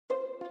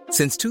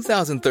Since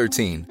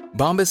 2013,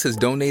 Bombas has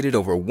donated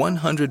over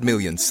 100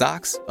 million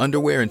socks,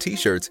 underwear, and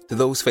T-shirts to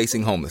those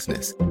facing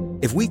homelessness.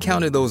 If we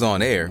counted those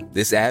on air,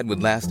 this ad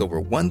would last over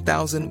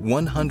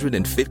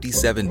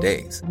 1,157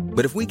 days.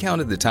 But if we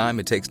counted the time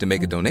it takes to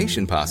make a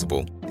donation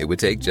possible, it would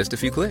take just a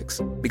few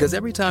clicks. Because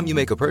every time you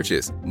make a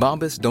purchase,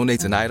 Bombas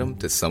donates an item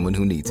to someone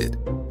who needs it.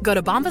 Go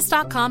to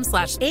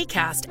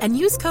bombas.com/ACAST and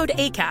use code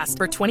ACAST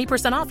for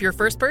 20% off your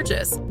first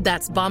purchase.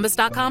 That's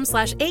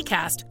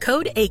bombas.com/ACAST,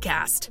 code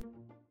ACAST.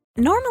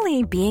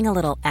 Normally, being a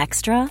little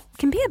extra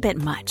can be a bit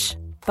much.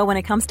 But when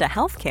it comes to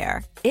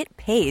healthcare, it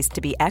pays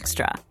to be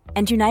extra.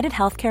 And United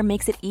Healthcare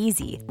makes it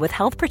easy with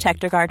Health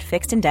Protector Guard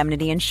fixed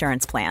indemnity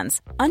insurance plans.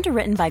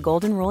 Underwritten by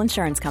Golden Rule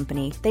Insurance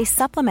Company, they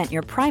supplement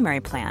your primary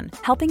plan,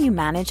 helping you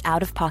manage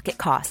out-of-pocket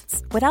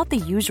costs without the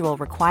usual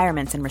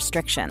requirements and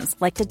restrictions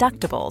like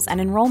deductibles and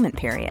enrollment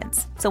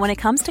periods. So when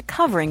it comes to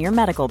covering your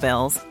medical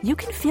bills, you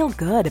can feel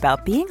good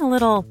about being a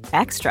little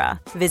extra.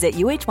 Visit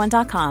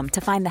uh1.com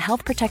to find the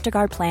Health Protector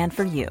Guard plan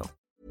for you.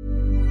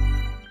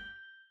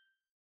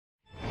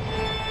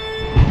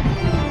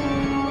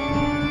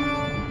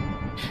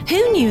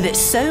 Who knew that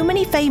so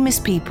many famous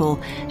people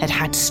had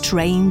had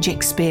strange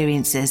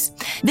experiences?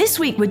 This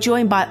week we're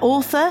joined by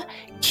author,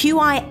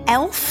 QI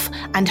elf,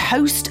 and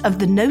host of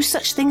the No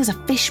Such Thing as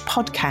a Fish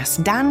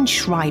podcast, Dan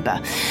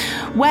Schreiber,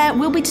 where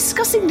we'll be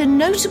discussing the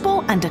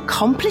notable and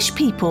accomplished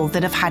people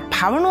that have had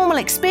paranormal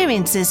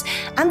experiences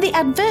and the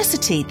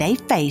adversity they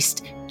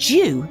faced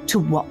due to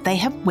what they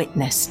have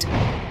witnessed.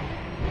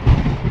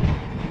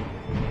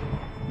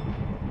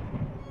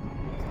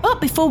 But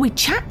before we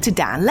chat to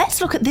Dan, let's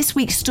look at this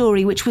week's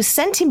story, which was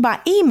sent in by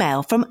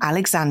email from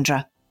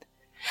Alexandra.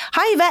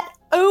 Hi, Yvette.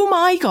 Oh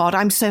my God,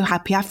 I'm so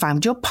happy I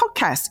found your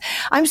podcast.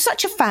 I'm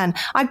such a fan.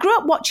 I grew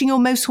up watching your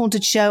Most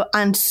Haunted show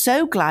and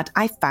so glad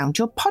I found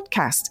your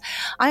podcast.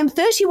 I am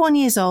 31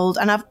 years old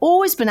and I've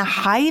always been a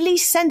highly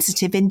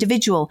sensitive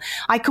individual.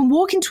 I can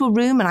walk into a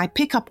room and I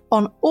pick up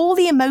on all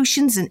the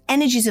emotions and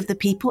energies of the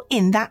people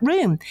in that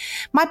room.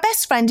 My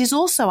best friend is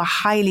also a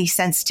highly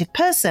sensitive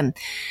person.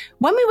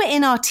 When we were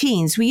in our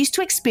teens, we used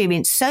to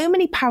experience so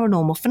many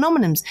paranormal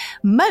phenomena,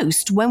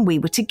 most when we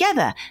were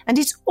together, and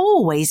it's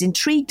always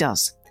intrigued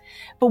us.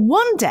 But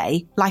one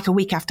day, like a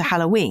week after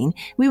Halloween,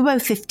 we were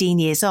both 15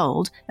 years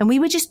old and we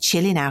were just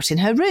chilling out in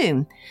her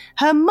room.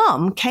 Her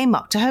mum came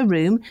up to her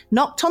room,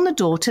 knocked on the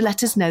door to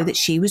let us know that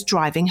she was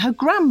driving her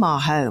grandma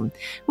home.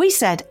 We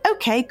said,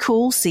 okay,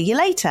 cool, see you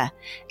later.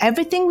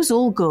 Everything was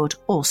all good,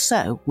 or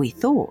so we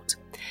thought.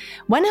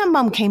 When her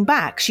mum came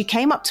back, she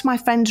came up to my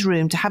friend's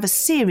room to have a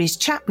serious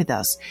chat with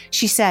us.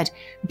 She said,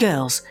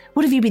 girls,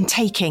 what have you been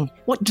taking?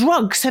 What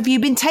drugs have you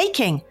been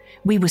taking?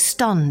 We were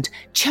stunned,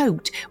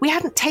 choked. We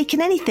hadn't taken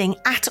anything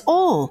at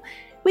all.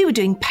 We were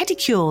doing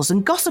pedicures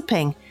and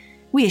gossiping.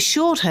 We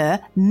assured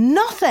her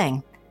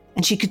nothing.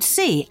 And she could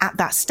see at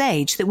that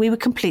stage that we were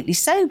completely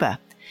sober.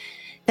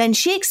 Then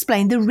she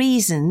explained the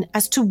reason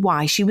as to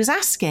why she was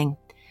asking.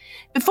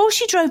 Before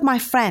she drove my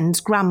friend's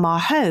grandma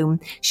home,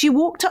 she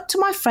walked up to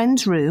my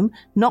friend's room,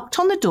 knocked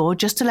on the door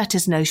just to let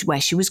us know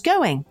where she was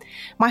going.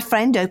 My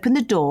friend opened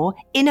the door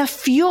in a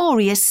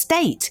furious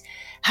state.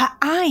 Her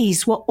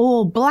eyes were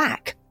all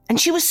black. And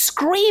she was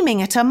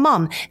screaming at her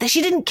mum that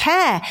she didn't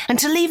care and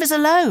to leave us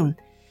alone.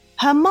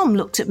 Her mum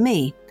looked at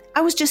me. I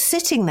was just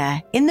sitting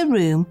there in the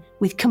room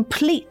with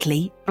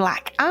completely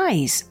black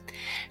eyes.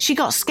 She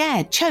got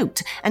scared,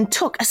 choked, and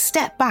took a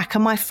step back,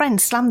 and my friend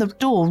slammed the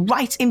door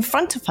right in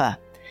front of her.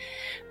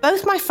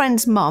 Both my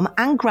friend's mum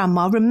and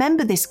grandma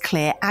remember this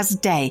clear as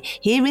day,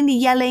 hearing the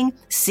yelling,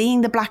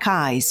 seeing the black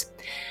eyes.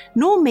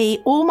 Nor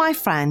me or my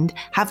friend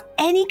have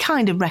any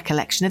kind of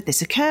recollection of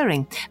this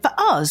occurring. For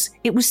us,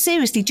 it was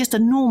seriously just a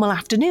normal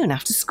afternoon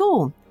after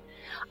school.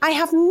 I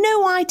have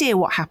no idea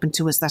what happened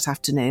to us that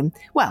afternoon.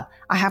 Well,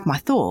 I have my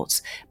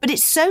thoughts, but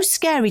it's so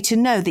scary to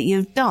know that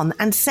you've done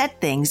and said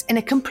things in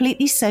a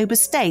completely sober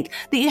state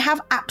that you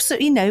have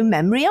absolutely no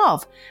memory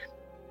of.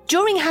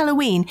 During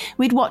Halloween,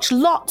 we'd watch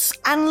lots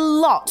and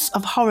lots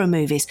of horror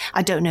movies.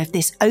 I don't know if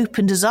this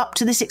opened us up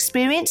to this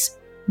experience.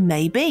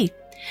 Maybe.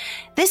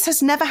 This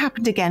has never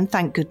happened again,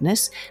 thank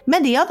goodness.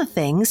 Many other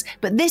things,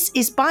 but this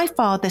is by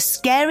far the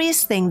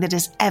scariest thing that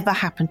has ever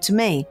happened to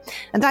me.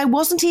 And I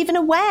wasn't even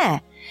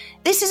aware.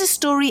 This is a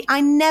story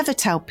I never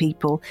tell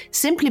people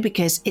simply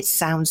because it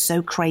sounds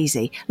so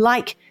crazy.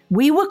 Like,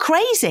 we were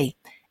crazy.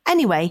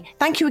 Anyway,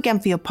 thank you again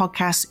for your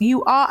podcast.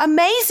 You are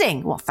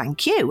amazing. Well,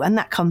 thank you. And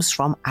that comes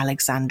from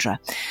Alexandra.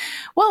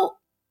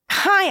 Well,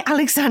 hi,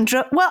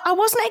 Alexandra. Well, I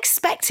wasn't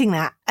expecting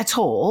that at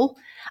all.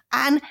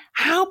 And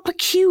how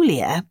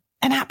peculiar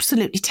and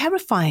absolutely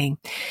terrifying.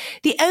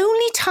 The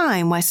only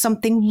time where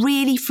something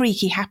really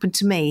freaky happened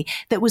to me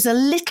that was a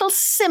little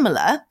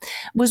similar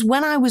was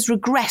when I was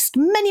regressed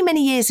many,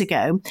 many years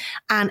ago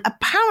and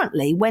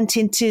apparently went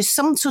into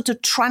some sort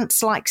of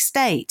trance-like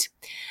state.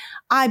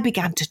 I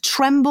began to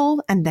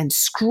tremble and then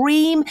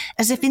scream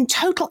as if in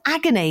total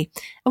agony.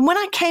 And when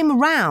I came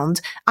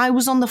around, I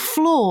was on the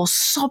floor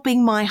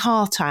sobbing my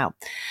heart out.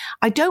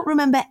 I don't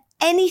remember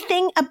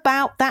anything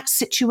about that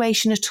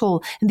situation at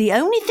all. And the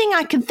only thing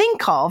I can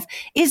think of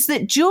is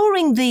that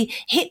during the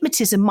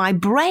hypnotism, my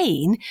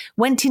brain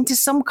went into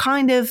some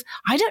kind of,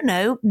 I don't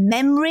know,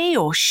 memory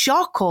or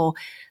shock or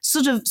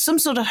some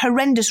sort of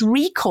horrendous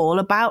recall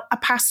about a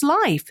past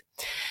life.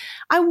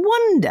 I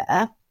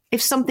wonder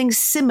if something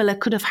similar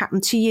could have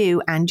happened to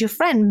you and your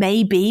friend.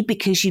 Maybe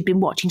because you've been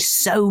watching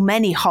so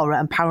many horror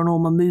and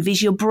paranormal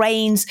movies, your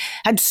brains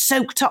had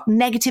soaked up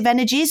negative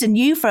energies and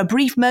you, for a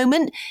brief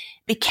moment,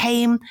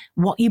 became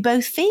what you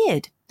both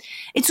feared.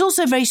 It's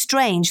also very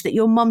strange that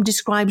your mum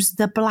describes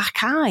the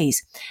black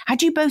eyes.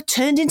 Had you both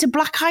turned into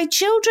black-eyed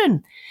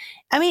children?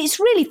 I mean, it's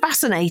really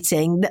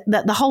fascinating,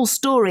 that the whole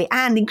story,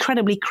 and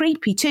incredibly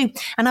creepy too.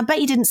 And I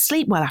bet you didn't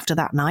sleep well after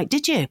that night,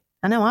 did you?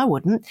 I know I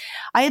wouldn't.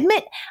 I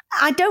admit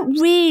I don't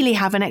really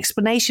have an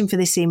explanation for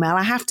this email,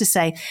 I have to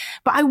say,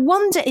 but I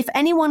wonder if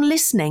anyone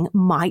listening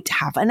might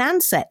have an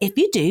answer. If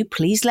you do,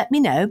 please let me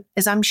know,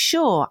 as I'm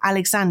sure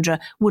Alexandra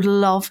would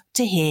love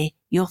to hear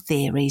your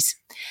theories.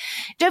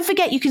 Don't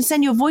forget you can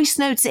send your voice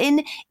notes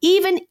in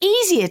even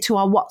easier to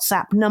our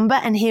WhatsApp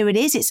number, and here it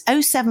is. It's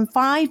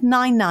 075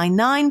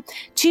 999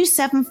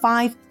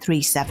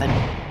 27537.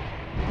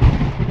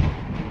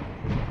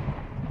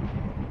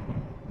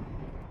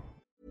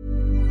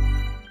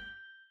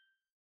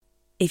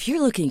 If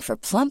you're looking for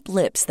plump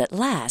lips that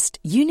last,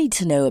 you need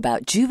to know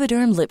about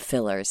Juvederm lip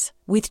fillers.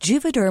 With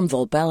Juvederm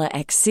Volbella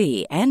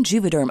XC and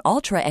Juvederm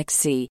Ultra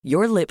XC,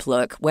 your lip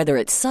look, whether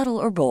it's subtle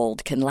or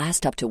bold, can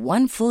last up to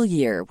 1 full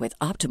year with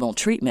optimal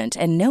treatment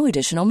and no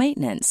additional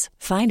maintenance.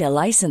 Find a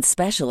licensed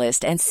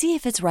specialist and see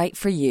if it's right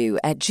for you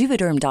at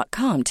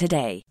Juvederm.com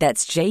today.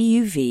 That's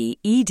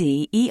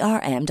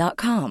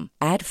JUVEDERM.com.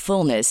 Add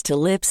fullness to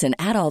lips in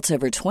adults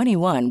over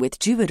 21 with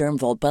Juvederm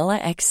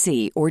Volbella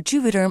XC or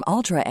Juvederm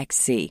Ultra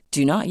XC.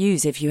 Do not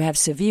use if you have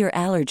severe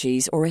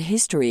allergies or a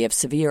history of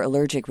severe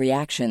allergic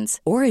reactions,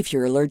 or if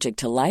you're allergic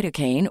to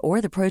lidocaine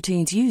or the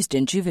proteins used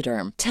in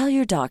Juvederm. Tell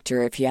your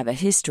doctor if you have a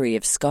history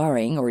of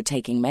scarring or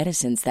taking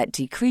medicines that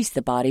decrease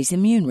the body's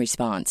immune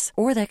response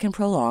or that can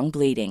prolong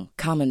bleeding.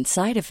 Common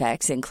side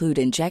effects include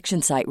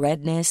injection site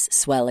redness,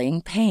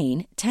 swelling,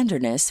 pain,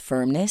 tenderness,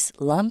 firmness,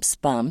 lumps,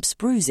 bumps,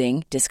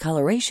 bruising,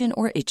 discoloration,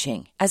 or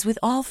itching. As with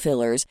all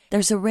fillers,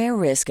 there's a rare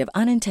risk of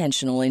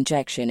unintentional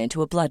injection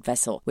into a blood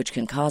vessel, which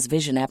can cause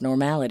vision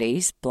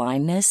abnormalities,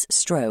 blindness,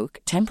 stroke,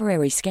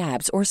 temporary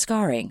scabs, or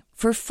scarring.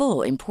 For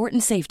full,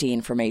 important safety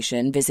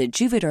information, visit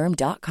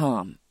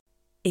Juvederm.com.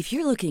 If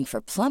you're looking for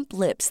plump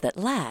lips that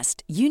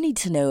last, you need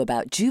to know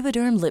about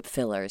Juvederm lip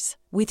fillers.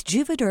 With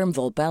Juvederm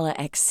Volbella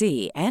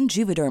XC and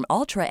Juvederm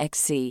Ultra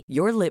XC,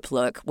 your lip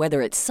look, whether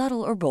it's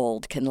subtle or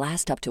bold, can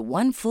last up to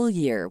 1 full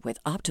year with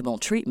optimal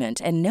treatment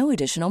and no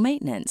additional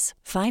maintenance.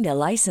 Find a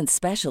licensed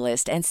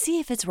specialist and see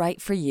if it's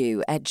right for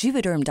you at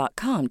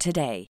Juvederm.com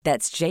today.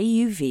 That's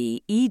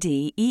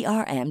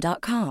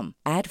JUVEDERM.com.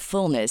 Add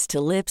fullness to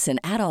lips in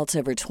adults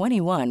over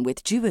 21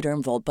 with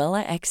Juvederm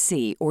Volbella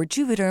XC or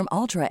Juvederm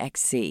Ultra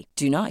XC.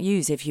 Do not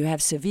use if you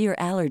have severe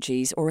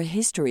allergies or a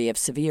history of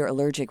severe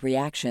allergic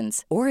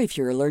reactions, or if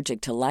you're allergic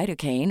to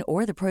lidocaine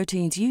or the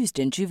proteins used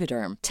in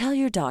Juvederm. Tell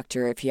your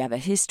doctor if you have a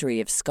history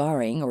of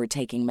scarring or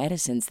taking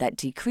medicines that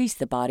decrease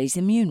the body's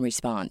immune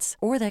response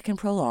or that can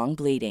prolong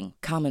bleeding.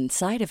 Common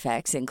side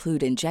effects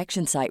include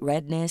injection site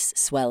redness,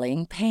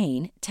 swelling,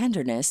 pain,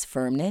 tenderness,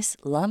 firmness,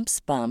 lumps,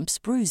 bumps,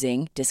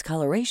 bruising,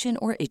 discoloration,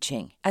 or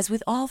itching. As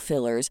with all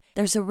fillers,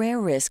 there's a rare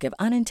risk of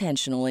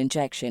unintentional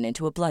injection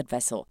into a blood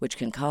vessel, which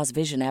can cause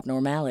vision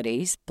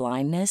abnormalities,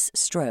 blindness,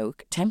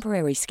 stroke,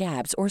 temporary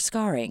scabs, or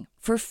scarring.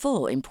 For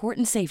full,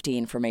 important safety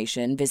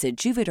information, visit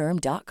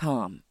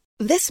Juvederm.com.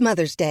 This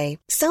Mother's Day,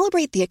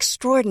 celebrate the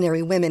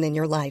extraordinary women in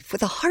your life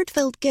with a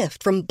heartfelt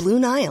gift from Blue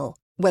Nile.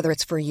 Whether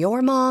it's for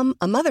your mom,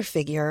 a mother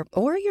figure,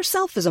 or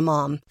yourself as a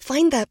mom,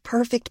 find that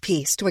perfect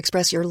piece to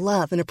express your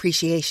love and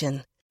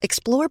appreciation.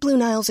 Explore Blue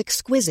Nile's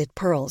exquisite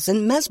pearls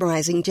and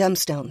mesmerizing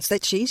gemstones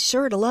that she's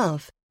sure to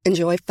love.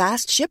 Enjoy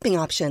fast shipping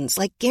options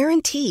like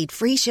guaranteed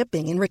free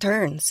shipping and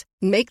returns.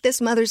 Make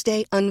this Mother's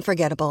Day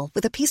unforgettable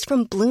with a piece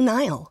from Blue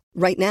Nile.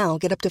 Right now,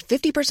 get up to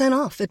 50%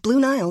 off at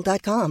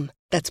BlueNile.com.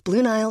 That's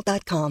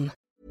BlueNile.com.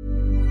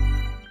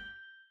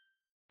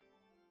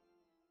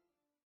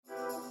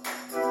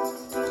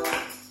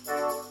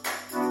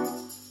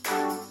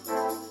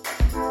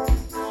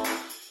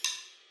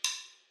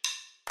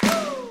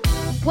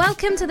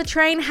 Welcome to the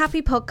Train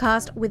Happy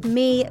podcast with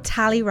me,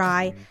 Tally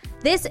Rye.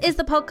 This is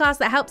the podcast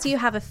that helps you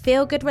have a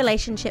feel-good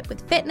relationship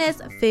with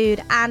fitness,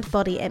 food, and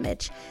body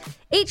image.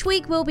 Each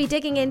week, we'll be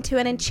digging into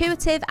an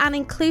intuitive and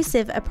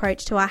inclusive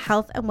approach to our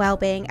health and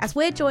well-being as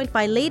we're joined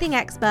by leading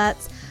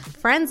experts,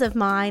 friends of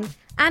mine,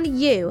 and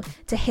you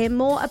to hear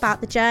more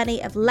about the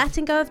journey of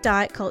letting go of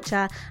diet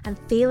culture and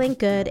feeling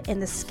good in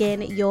the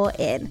skin you're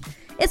in.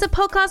 It's a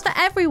podcast for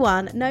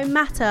everyone, no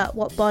matter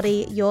what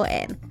body you're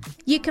in.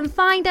 You can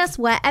find us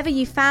wherever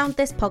you found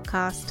this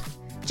podcast.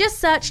 Just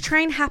search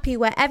Train Happy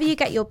wherever you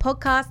get your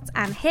podcasts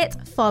and hit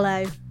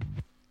follow.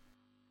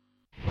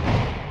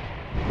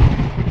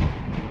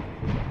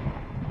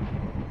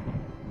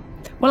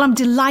 Well, I'm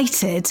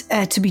delighted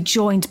to be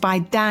joined by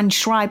Dan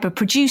Schreiber,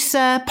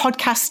 producer,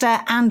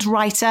 podcaster and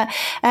writer.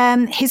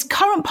 His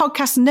current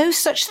podcast, No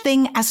Such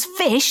Thing as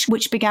Fish,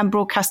 which began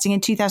broadcasting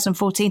in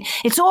 2014.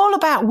 It's all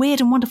about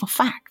weird and wonderful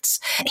facts.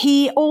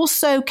 He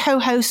also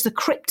co-hosts The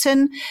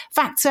Krypton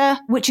Factor,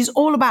 which is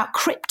all about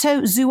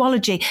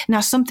cryptozoology. Now,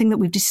 something that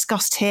we've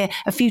discussed here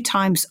a few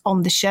times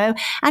on the show.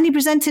 And he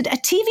presented a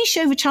TV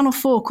show for Channel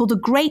 4 called The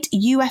Great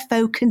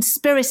UFO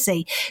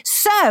Conspiracy.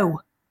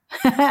 So,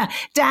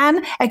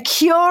 Dan, a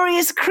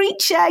curious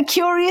creature, a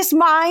curious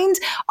mind,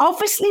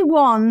 obviously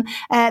one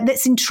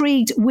that's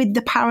intrigued with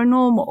the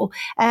paranormal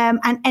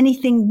and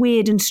anything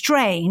weird and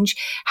strange.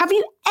 Have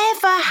you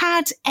ever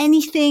had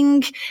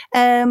anything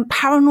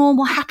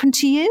paranormal happen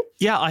to you?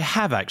 Yeah, I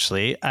have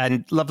actually.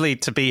 And lovely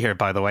to be here,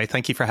 by the way.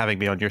 Thank you for having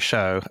me on your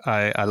show.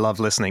 I love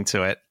listening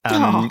to it.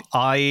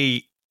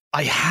 I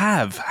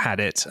have had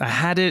it. I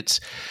had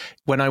it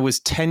when I was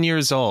 10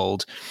 years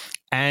old.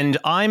 And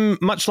I'm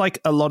much like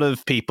a lot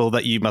of people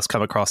that you must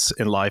come across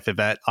in life,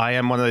 Yvette. I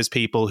am one of those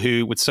people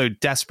who would so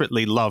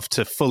desperately love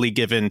to fully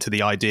give in to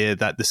the idea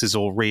that this is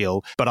all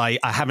real, but I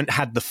haven't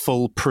had the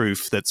full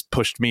proof that's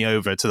pushed me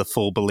over to the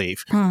full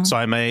belief. So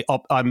I'm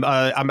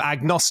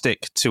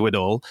agnostic to it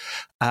all.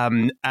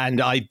 And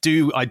I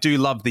do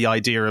love the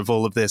idea of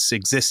all of this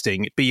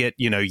existing, be it,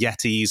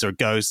 Yetis or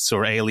ghosts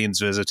or aliens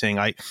visiting.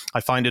 I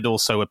find it all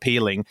so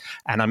appealing,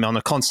 and I'm on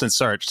a constant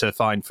search to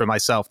find for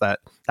myself that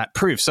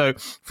proof. So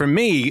for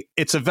me,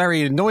 it's a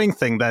very annoying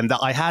thing then that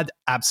I had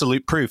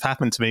absolute proof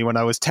happen to me when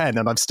I was 10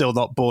 and I'm still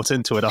not bought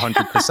into it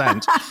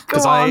 100%.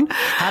 Because I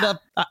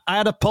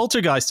had a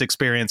poltergeist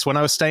experience when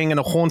I was staying in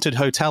a haunted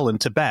hotel in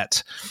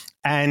Tibet.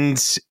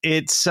 And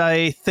it's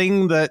a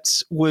thing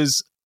that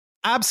was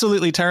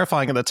absolutely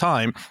terrifying at the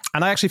time,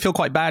 and I actually feel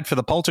quite bad for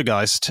the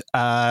poltergeist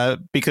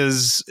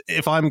because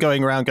if I'm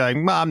going around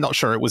going, I'm not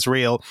sure it was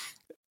real,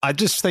 I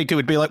just think it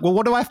would be like, well,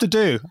 what do I have to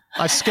do?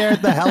 I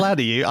scared the hell out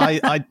of you.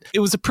 It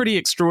was a pretty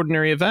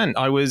extraordinary event.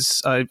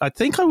 I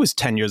think I was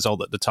 10 years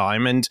old at the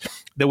time, and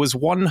there was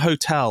one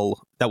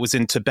hotel that was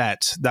in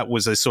Tibet that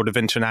was a sort of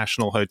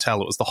international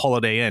hotel. It was the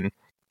Holiday Inn.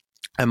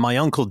 And my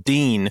uncle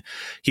Dean,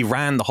 he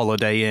ran the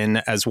Holiday Inn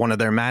as one of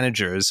their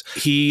managers.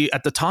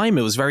 At the time,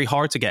 it was very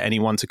hard to get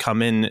anyone to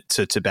come in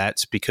to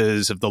Tibet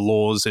because of the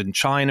laws in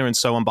China and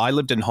so on. But I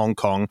lived in Hong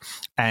Kong,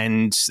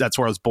 and that's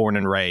where I was born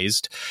and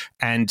raised.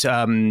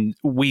 And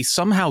we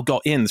somehow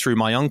got in through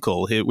my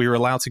uncle. We were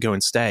allowed to go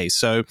and stay.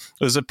 So it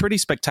was a pretty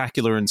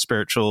spectacular and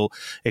spiritual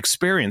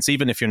experience,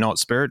 even if you're not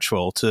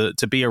spiritual,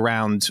 to be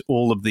around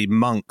all of the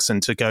monks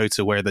and to go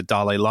to where the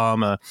Dalai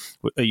Lama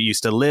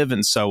used to live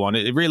and so on.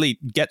 It really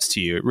gets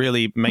to you. It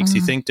really makes you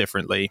think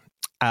differently.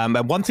 And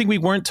one thing we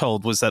weren't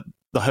told was that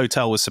the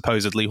hotel was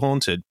supposedly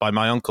haunted by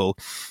my uncle,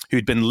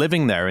 who'd been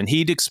living there, and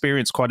he'd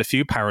experienced quite a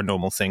few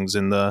paranormal things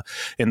in the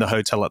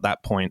hotel at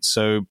that point.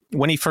 So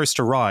when he first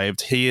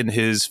arrived, he and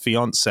his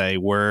fiance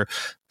were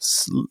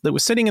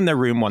sitting in their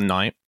room one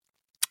night,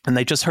 and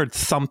they just heard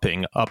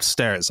thumping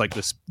upstairs, like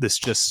this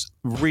just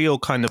real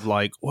kind of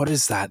like, what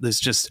is that?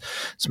 It's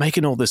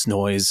making all this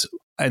noise.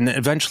 And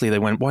eventually they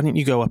went, why don't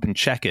you go up and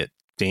check it,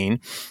 Dean?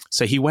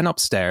 So he went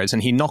upstairs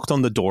and he knocked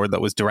on the door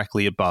that was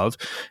directly above,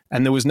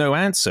 and there was no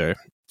answer.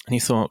 And he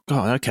thought,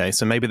 God, okay,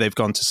 so maybe they've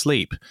gone to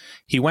sleep.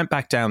 He went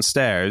back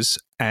downstairs,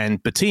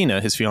 and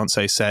Bettina, his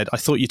fiance, said, I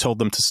thought you told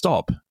them to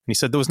stop. And he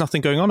said there was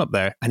nothing going on up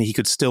there, and he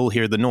could still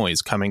hear the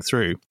noise coming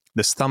through,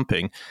 this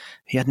thumping.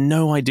 He had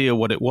no idea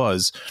what it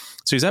was.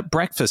 So he's at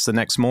breakfast the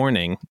next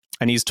morning,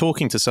 and he's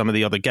talking to some of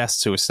the other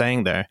guests who were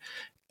staying there.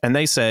 And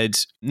they said,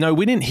 no,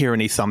 we didn't hear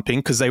any thumping,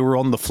 because they were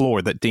on the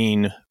floor that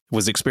Dean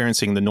was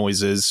experiencing the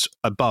noises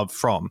above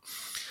from.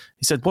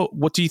 He said, well,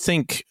 what do you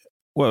think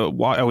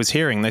what I was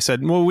hearing? They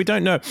said, well, we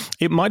don't know.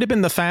 It might have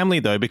been the family,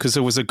 though, because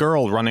there was a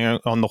girl running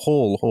on the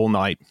hall all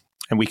night,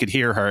 and we could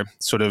hear her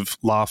sort of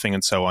laughing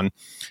and so on.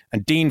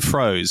 And Dean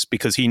froze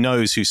because he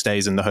knows who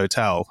stays in the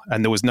hotel,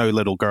 and there was no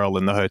little girl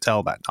in the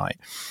hotel that night.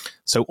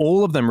 So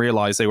all of them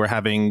realized they were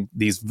having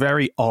these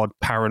very odd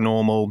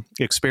paranormal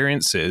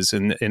experiences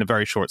in a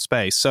very short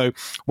space. So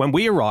when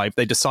we arrived,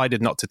 they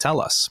decided not to tell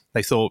us.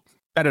 They thought,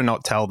 better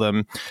not tell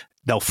them,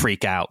 they'll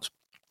freak out.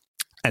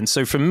 And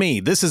so for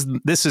me, this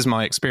is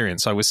my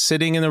experience. I was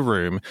sitting in a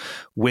room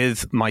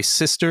with my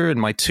sister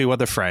and my two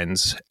other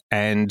friends,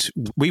 and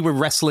we were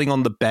wrestling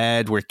on the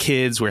bed. We're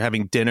kids, we're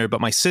having dinner,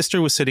 but my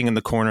sister was sitting in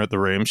the corner of the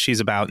room. She's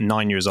about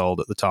 9 years old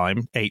at the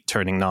time, 8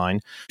 turning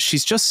 9.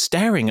 She's just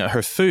staring at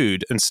her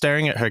food and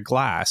staring at her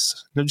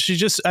glass. She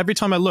just, every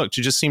time I looked,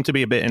 she just seemed to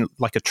be a bit in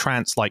like a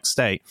trance-like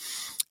state.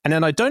 And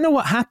then I don't know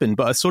what happened,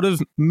 but a sort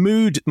of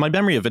mood, my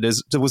memory of it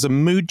is there was a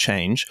mood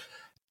change,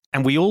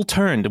 and we all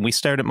turned and we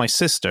stared at my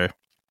sister.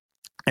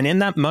 And in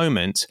that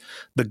moment,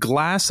 the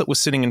glass that was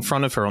sitting in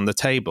front of her on the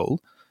table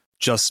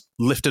just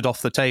lifted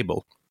off the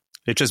table.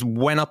 It just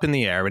went up in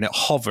the air and it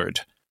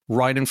hovered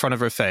right in front of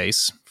her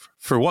face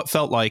for what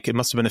felt like it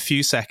must have been a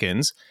few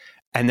seconds.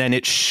 And then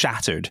it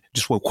shattered,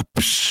 just went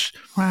whoosh.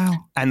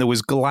 Wow. And there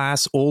was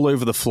glass all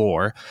over the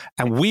floor.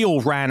 And we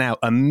all ran out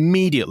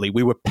immediately.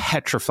 We were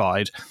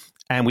petrified.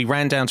 And we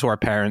ran down to our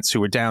parents who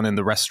were down in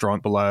the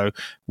restaurant below.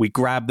 We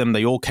grabbed them.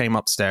 They all came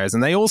upstairs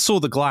and they all saw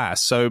the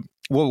glass. So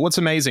what's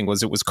amazing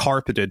was it was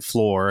carpeted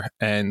floor,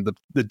 and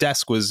the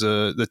desk was,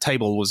 the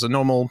table was a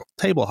normal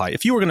table height.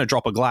 If you were going to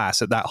drop a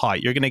glass at that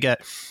height, you're going to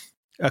get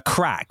a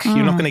crack.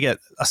 You're not going to get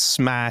a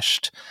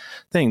smashed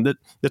thing.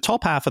 The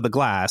top half of the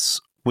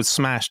glass was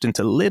smashed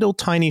into little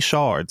tiny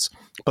shards,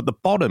 but the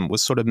bottom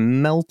was sort of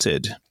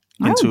melted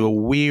into a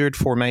weird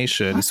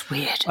formation. That's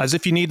weird. As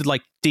if you needed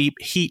like deep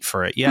heat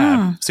for it.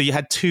 Yeah. So you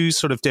had two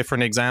sort of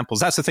different examples.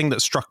 That's the thing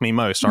that struck me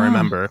most, I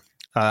remember,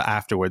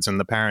 afterwards, and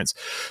the parents.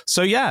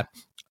 So yeah,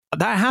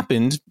 that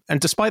happened. And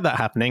despite that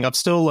happening, I'm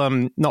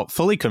still not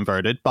fully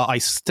converted, but I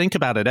think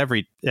about it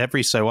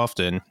every so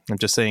often. I'm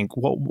just saying,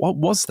 what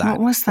was that?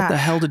 What was that? What the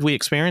hell did we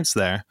experience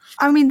there?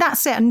 I mean,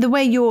 that's it. And the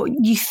way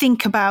you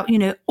think about,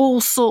 all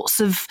sorts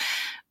of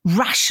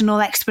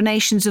rational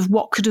explanations of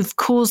what could have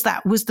caused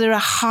that. Was there a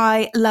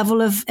high level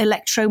of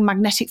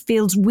electromagnetic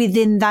fields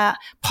within that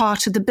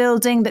part of the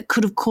building that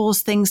could have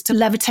caused things to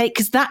levitate?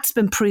 Because that's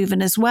been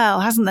proven as well,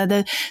 hasn't there?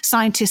 The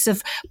scientists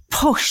have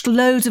pushed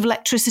loads of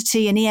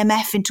electricity and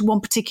EMF into one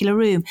particular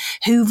room.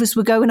 Hoovers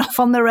were going off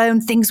on their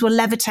own. Things were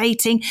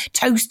levitating.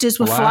 Toasters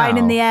were flying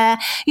in the air.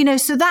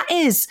 So that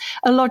is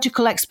a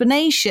logical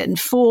explanation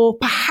for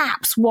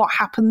perhaps what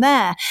happened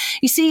there.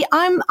 You see,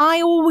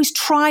 I always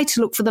try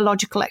to look for the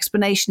logical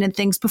explanation in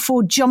things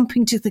before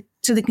jumping to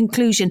the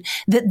conclusion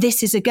that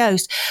this is a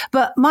ghost.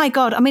 But my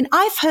God, I mean,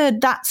 I've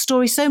heard that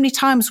story so many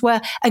times where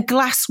a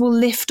glass will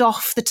lift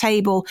off the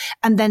table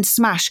and then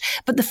smash.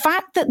 But the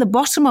fact that the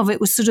bottom of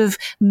it was sort of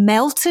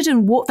melted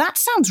and that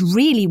sounds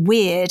really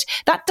weird.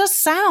 That does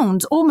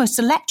sound almost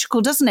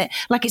electrical, doesn't it?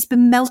 Like it's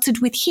been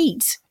melted with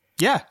heat.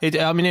 Yeah,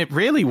 it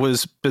really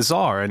was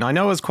bizarre. And I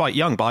know I was quite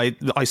young, but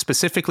I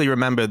specifically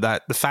remember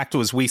that the fact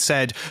was we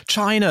said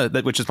China,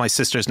 which is my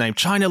sister's name,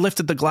 China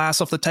lifted the glass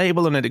off the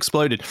table and it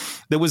exploded.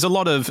 There was a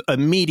lot of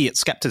immediate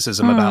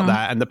skepticism about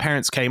that. And the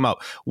parents came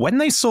up. When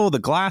they saw the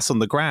glass on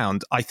the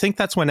ground, I think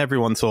that's when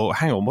everyone thought,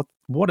 hang on,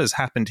 what has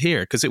happened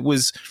here? Because it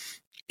was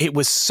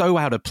so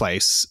out of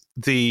place.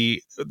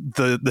 The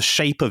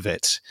shape of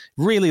it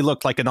really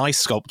looked like an ice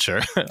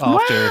sculpture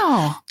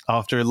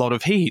after a lot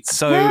of heat.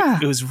 So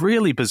it was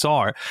really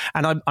bizarre.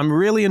 And I'm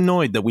really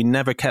annoyed that we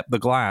never kept the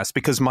glass,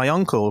 because my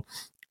uncle,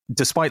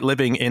 despite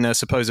living in a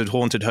supposed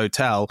haunted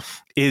hotel,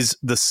 he's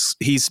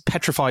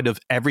petrified of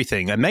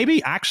everything. And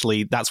maybe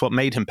actually that's what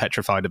made him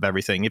petrified of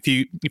everything. If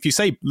you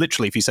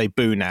say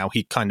boo now,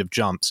 he kind of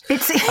jumps.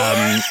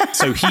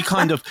 So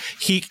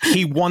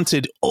he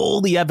wanted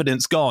all the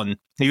evidence gone.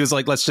 He was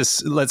like, let's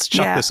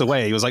chuck this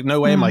away. He was like,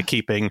 no way am I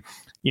keeping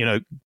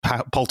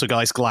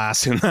poltergeist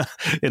glass in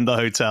the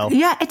hotel.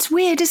 Yeah, it's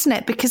weird, isn't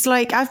it? Because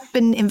I've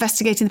been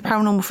investigating the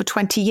paranormal for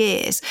 20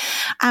 years,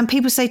 and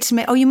people say to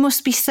me, oh, you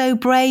must be so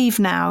brave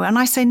now. And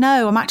I say,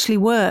 no, I'm actually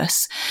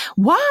worse.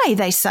 Why,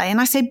 they say? And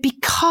I say,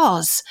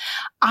 because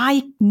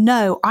I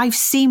know, I've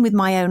seen with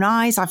my own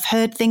eyes, I've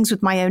heard things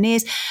with my own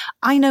ears.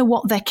 I know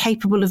what they're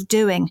capable of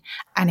doing,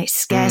 and it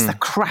scares the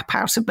crap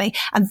out of me.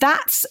 And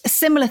that's a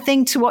similar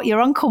thing to what your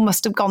uncle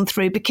must have gone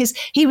through, because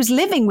he was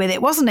living with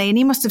it, wasn't he? And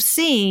he must have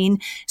seen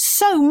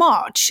so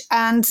much.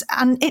 And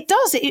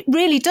it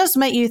really does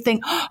make you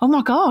think, oh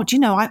my God,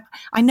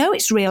 I know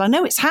it's real. I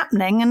know it's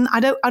happening, and I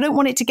don't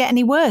want it to get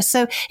any worse.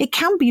 So it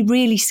can be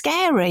really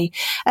scary.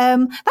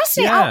 That's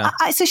it. Yeah.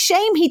 It's a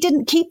shame he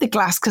didn't keep the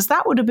glass, because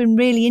that would have been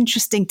really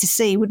interesting to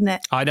see, wouldn't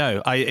it? I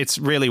know. It's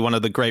really one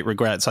of the great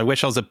regrets. I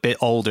wish I was a bit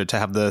older to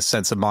have the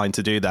sense of mind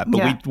to do that,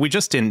 but we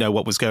just didn't know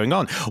what was going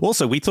on.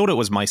 Also, we thought it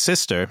was my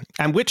sister,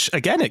 and which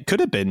again, it could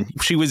have been.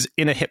 She was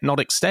in a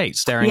hypnotic state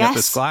staring at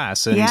this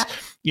glass, and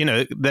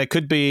there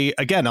could be,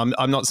 again,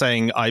 I'm not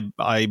saying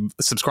I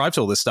subscribe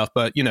to all this stuff,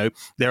 but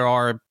there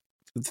are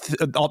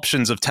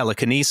options of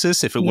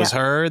telekinesis if it was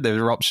her.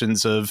 There are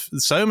options of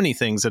so many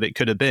things that it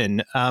could have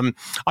been.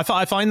 I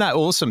find that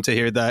awesome to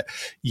hear that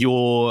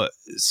you're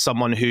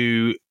someone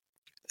who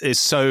is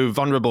so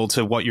vulnerable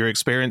to what you're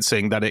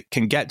experiencing that it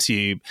can get to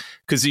you,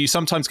 because you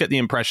sometimes get the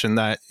impression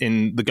that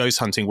in the ghost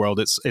hunting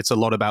world it's a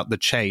lot about the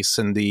chase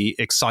and the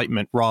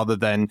excitement rather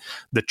than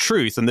the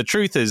truth. And the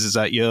truth is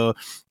that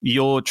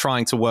you're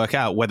trying to work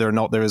out whether or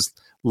not there is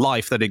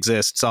life that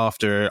exists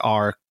after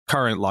our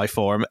current life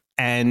form,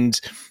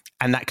 and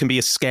that can be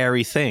a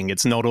scary thing.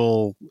 It's not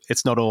all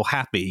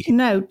happy.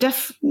 No,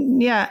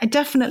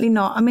 definitely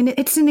not. I mean,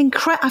 it's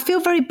I feel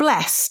very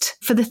blessed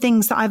for the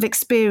things that I've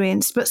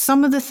experienced, but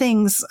some of the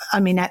things, I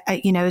mean,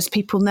 as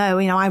people know,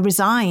 I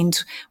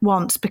resigned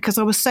once because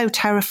I was so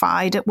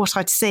terrified at what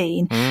I'd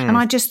seen. And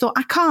I just thought,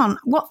 I can't,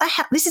 what the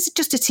hell? This is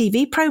just a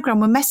TV program.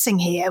 We're messing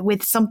here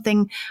with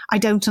something I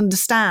don't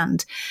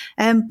understand.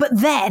 But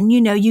then,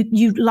 you're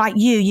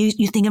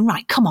thinking,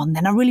 right, come on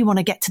then. I really want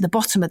to get to the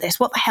bottom of this.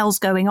 What the hell's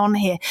going on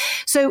here?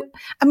 So,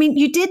 I mean,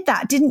 you did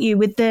that, didn't you,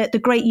 with the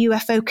Great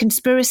UFO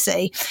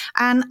Conspiracy?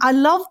 And I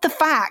love the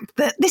fact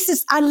that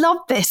I love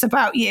this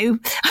about you.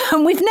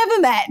 And we've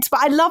never met,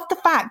 but I love the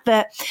fact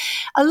that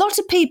a lot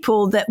of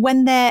people that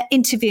when they're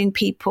interviewing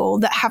people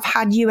that have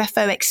had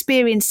UFO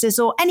experiences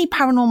or any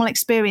paranormal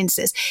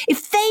experiences,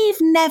 if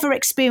they've never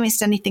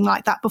experienced anything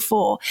like that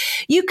before,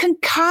 you can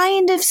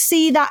kind of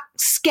see that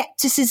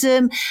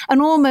skepticism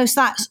and almost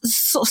that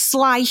sort of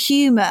sly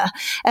humor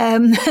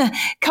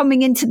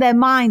coming into their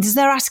minds as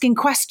they're asking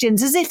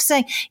questions, as if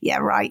saying, yeah,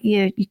 right,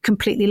 you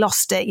completely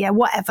lost it. Yeah,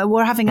 whatever.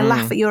 We're having a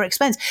laugh at your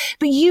expense.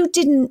 But you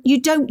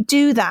don't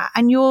do that.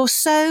 And you're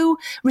so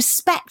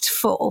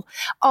respectful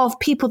of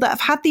people that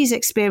have had these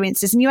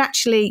experiences. And you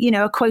actually,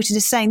 are quoted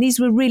as saying these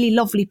were really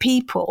lovely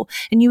people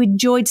and you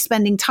enjoyed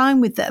spending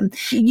time with them.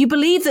 You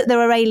believe that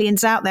there are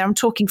aliens out there. I'm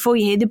talking for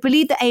you here. They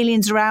believe that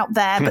aliens are out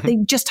there, but they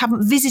just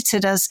haven't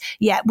visited us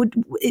yet.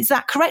 Is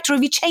that correct? Or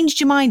have you changed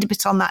your mind a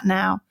bit on that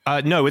now?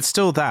 No, it's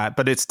still that,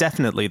 but it's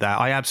definitely that.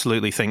 I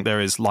absolutely think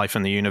there is life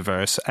in the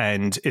universe,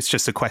 and it's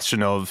just a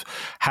question of,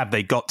 have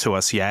they got to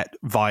us yet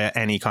via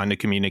any kind of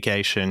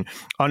communication?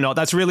 Oh, no,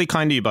 that's really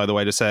kind of you, by the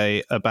way, to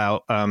say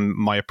about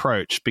my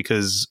approach,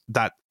 because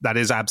that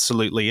is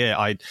absolutely it.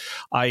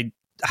 I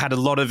had a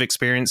lot of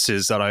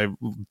experiences that I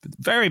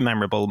very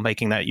memorable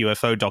making that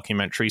UFO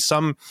documentary.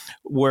 Some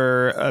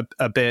were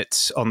a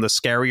bit on the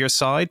scarier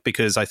side,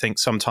 because I think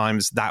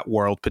sometimes that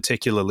world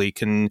particularly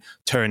can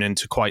turn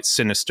into quite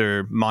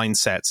sinister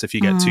mindsets if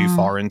you get too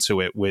far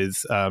into it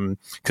with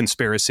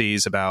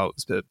conspiracies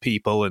about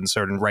people and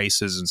certain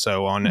races and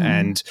so on.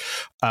 And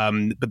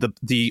but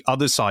the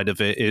other side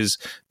of it is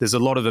there's a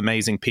lot of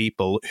amazing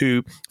people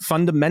who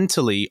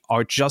fundamentally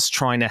are just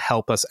trying to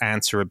help us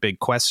answer a big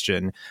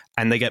question,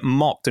 and they get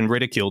mocked and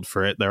ridiculed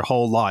for it their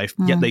whole life,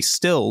 yet they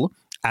still,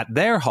 at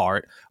their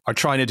heart, are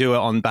trying to do it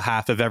on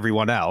behalf of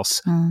everyone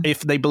else.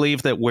 If they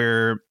believe that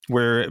we're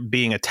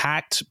being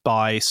attacked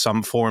by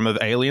some form of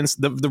aliens,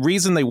 the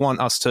reason they want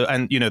us to,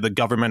 and the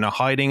government are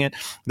hiding it,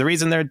 the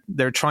reason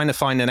they're trying to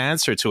find an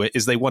answer to it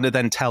is they want to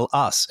then tell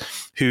us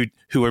who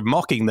are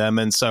mocking them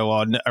and so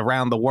on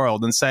around the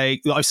world and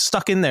say, I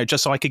stuck in there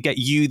just so I could get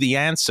you the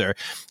answer.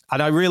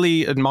 And I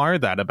really admire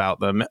that about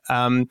them.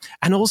 And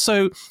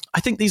also, I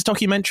think these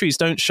documentaries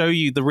don't show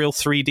you the real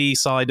 3D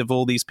side of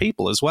all these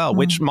people as well,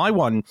 which my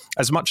one,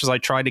 as much as I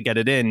tried to get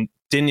it in,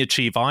 didn't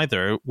achieve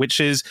either, which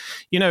is,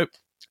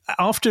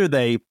 after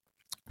they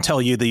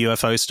tell you the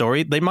UFO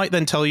story, they might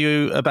then tell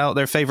you about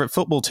their favorite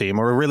football team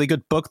or a really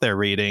good book they're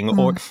reading,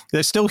 or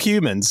they're still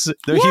humans.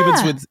 They're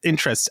humans with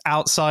interests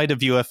outside of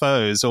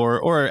UFOs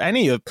or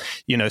any of,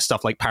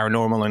 stuff like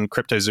paranormal and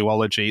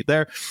cryptozoology.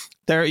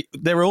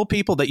 They're all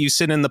people that you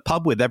sit in the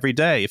pub with every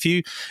day. If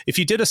you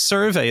did a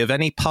survey of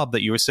any pub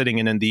that you were sitting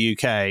in the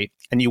UK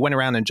and you went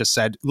around and just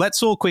said,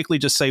 let's all quickly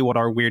just say what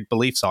our weird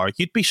beliefs are,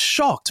 you'd be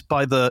shocked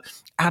by the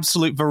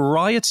absolute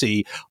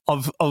variety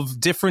of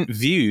different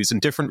views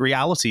and different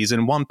realities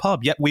in one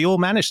pub. Yet we all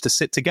managed to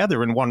sit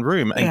together in one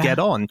room and get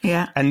on.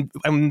 Yeah.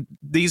 And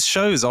these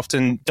shows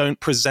often don't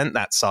present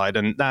that side,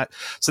 and that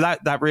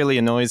really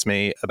annoys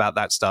me about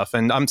that stuff.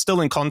 And I'm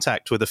still in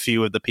contact with a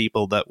few of the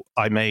people that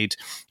I made,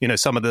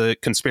 some of the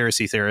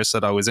conspiracy theorists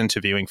that I was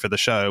interviewing for the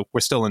show.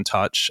 We're still in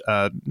touch.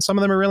 Some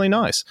of them are really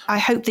nice. I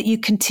hope that you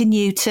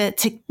continue to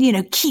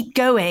keep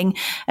going,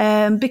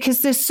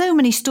 because there's so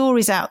many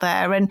stories out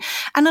there, and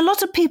a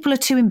lot of people are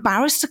too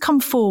embarrassed to come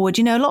forward.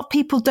 A lot of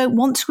people don't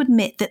want to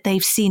admit that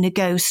they've seen a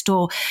ghost,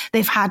 or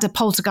they've had a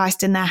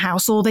poltergeist in their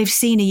house, or they've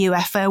seen a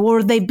UFO,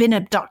 or they've been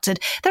abducted.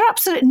 They're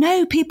absolutely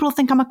no. People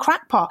think I'm a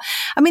crackpot.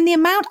 I mean,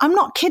 I'm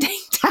not kidding,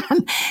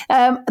 Dan.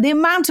 The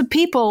amount of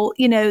people,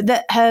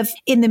 that have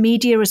in the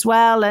media as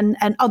well, and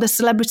other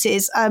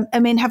celebrities,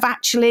 have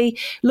actually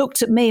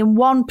looked at me, and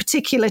one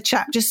particular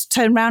chap just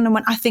turned around and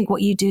went, I think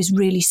what you do is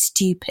really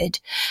stupid.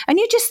 And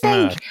you just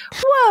think,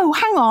 whoa,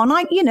 hang on.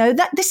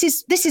 This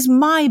is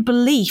my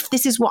belief.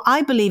 This is what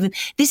I believe in.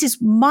 This is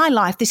my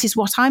life. This is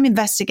what I'm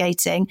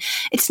investigating.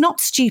 It's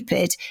not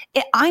stupid.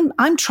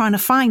 I'm trying to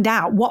find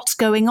out what's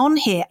going on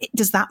here.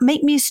 Does that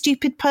make me a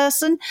stupid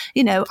person?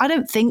 I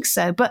don't think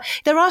so. But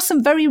there are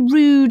some very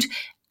rude,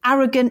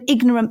 arrogant,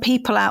 ignorant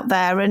people out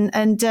there.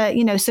 And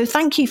so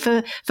thank you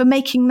for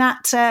making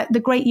that the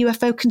Great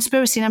UFO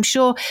Conspiracy. And I'm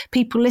sure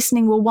people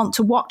listening will want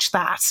to watch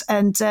that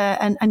and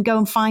go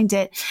and find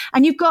it.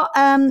 And you've got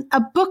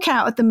a book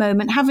out at the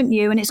moment, haven't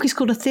you? And it's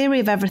called A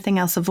Theory of Everything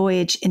Else, A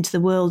Voyage into the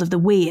World of the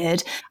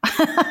Weird.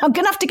 I'm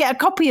going to have to get a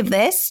copy of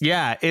this.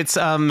 Yeah, it's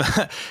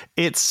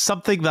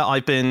something that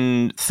I've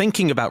been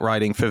thinking about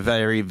writing for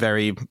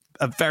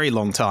a very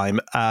long time,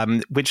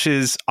 which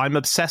is I'm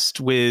obsessed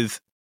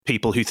with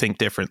people who think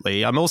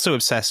differently. I'm also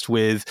obsessed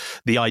with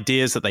the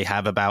ideas that they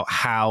have about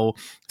how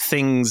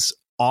things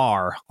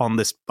are on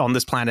this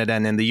planet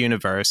and in the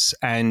universe.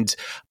 And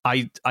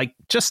I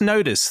just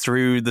noticed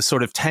through the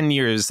sort of 10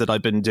 years that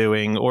I've been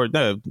doing, or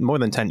no, more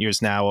than 10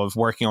 years now, of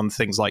working on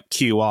things like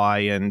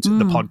QI and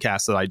the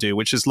podcast that I do,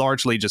 which is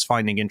largely just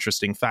finding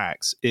interesting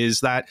facts,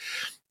 is that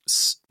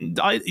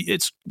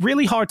it's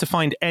really hard to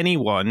find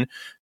anyone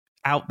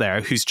out there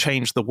who's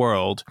changed the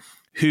world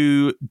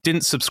who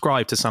didn't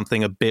subscribe to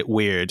something a bit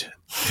weird,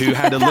 who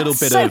had a little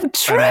bit of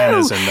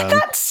bananas in them.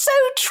 That's so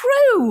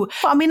true.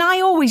 I mean, I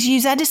always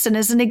use Edison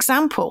as an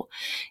example.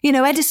 You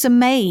know, Edison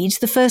made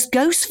the first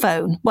ghost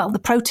phone, well, the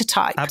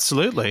prototype.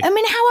 Absolutely. I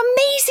mean, how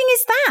amazing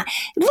is that?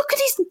 Look at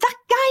that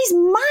guy's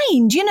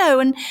mind, you know,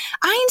 and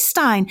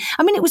Einstein.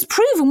 I mean, it was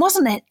proven,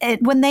 wasn't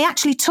it, when they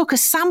actually took a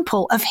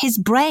sample of his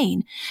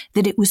brain,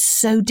 that it was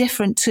so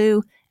different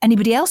to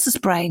anybody else's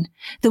brain.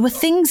 There were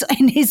things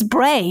in his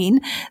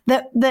brain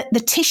that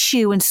the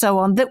tissue and so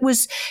on that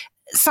was,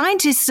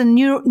 scientists and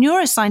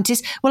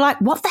neuroscientists were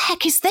like, what the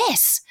heck is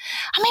this?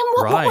 I mean,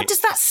 what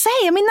does that say?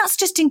 I mean, that's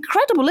just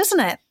incredible, isn't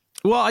it?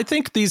 Well, I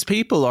think these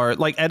people are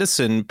like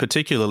Edison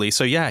particularly.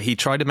 So, yeah, he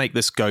tried to make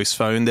this ghost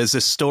phone. There's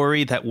a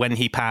story that when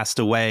he passed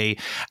away,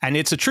 and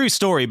it's a true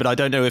story, but I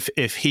don't know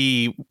if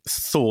he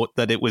thought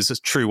that it was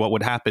true what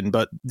would happen.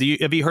 But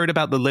have you heard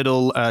about the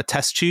little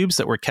test tubes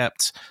that were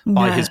kept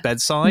by his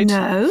bedside?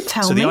 No,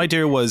 tell me. So the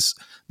idea was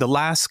the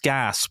last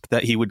gasp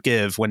that he would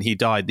give when he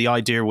died. The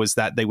idea was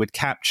that they would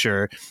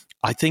capture,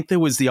 I think there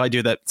was the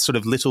idea that sort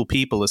of little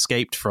people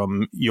escaped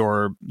from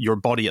your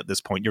body at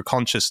this point, your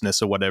consciousness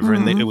or whatever.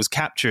 Mm-hmm. And it was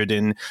captured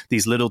in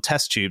these little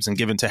test tubes and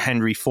given to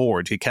Henry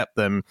Ford, who kept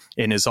them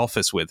in his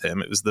office with him.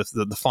 It was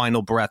the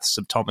final breaths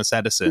of Thomas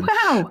Edison.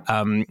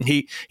 Wow.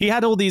 He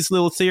had all these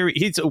little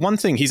theories. One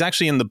thing, he's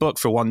actually in the book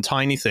for one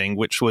tiny thing,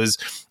 which was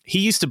he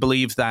used to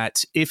believe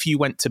that if you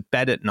went to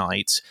bed at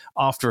night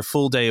after a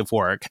full day of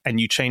work and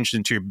you changed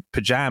into your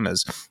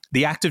pajamas,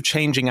 the act of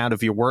changing out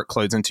of your work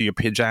clothes into your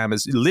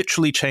pajamas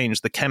literally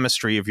changed the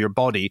chemistry of your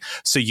body,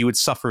 so you would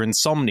suffer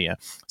insomnia.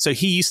 So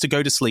he used to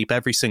go to sleep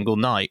every single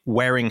night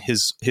wearing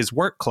his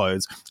work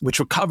clothes, which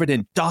were covered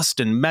in dust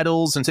and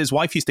metals. And his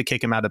wife used to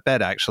kick him out of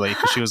bed, actually,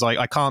 because she was like,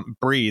 I can't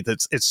breathe.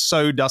 It's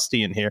so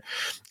dusty in here.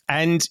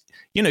 And,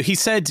 you know, he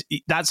said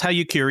that's how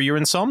you cure your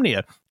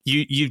insomnia.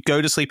 You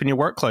go to sleep in your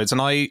work clothes. And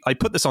I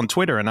put this on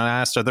Twitter and I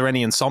asked, are there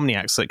any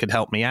insomniacs that could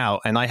help me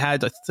out? And I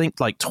had, I think,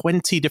 like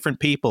 20 different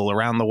people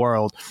around the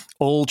world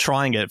all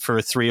trying it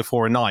for 3 or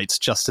 4 nights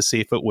just to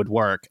see if it would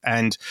work.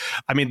 And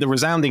I mean, the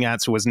resounding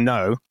answer was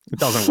no, it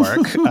doesn't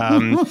work.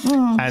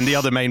 And the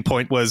other main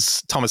point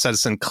was Thomas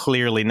Edison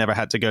clearly never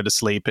had to go to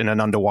sleep in an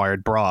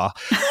underwired bra,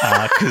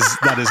 because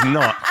that is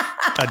not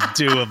a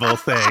doable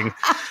thing.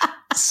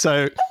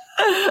 So,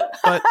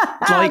 but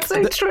like,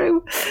 so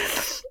true.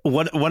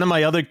 One of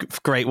my other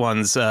great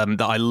ones that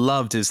I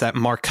loved is that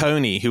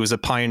Marconi, who was a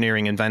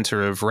pioneering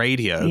inventor of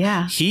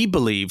radio, he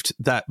believed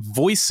that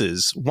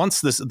voices,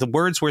 once the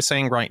words we're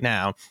saying right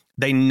now,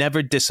 they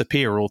never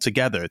disappear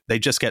altogether. They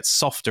just get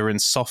softer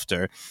and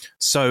softer.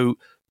 So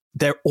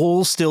they're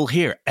all still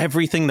here.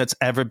 Everything that's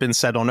ever been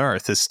said on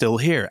Earth is still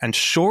here. And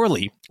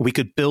surely we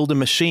could build a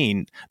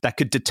machine that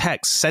could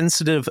detect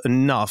sensitive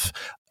enough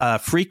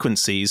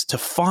frequencies to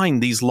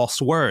find these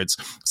lost words.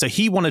 So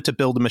he wanted to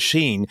build a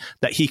machine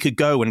that he could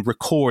go and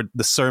record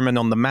the Sermon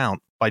on the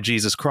Mount by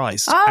Jesus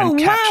Christ and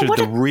capture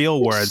the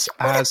real words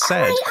as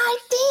said. Great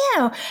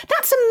idea.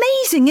 That's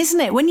amazing, isn't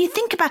it? When you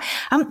think about,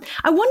 I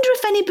wonder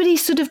if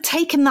anybody's sort of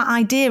taken that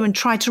idea and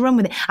tried to run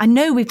with it. I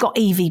know we've got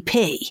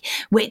EVP,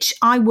 which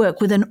I work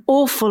with an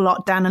awful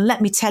lot, Dan, and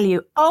let me tell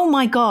you, oh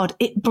my God,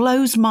 it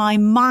blows my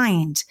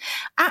mind.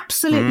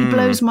 Absolutely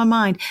blows my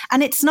mind.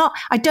 And it's not,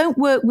 I don't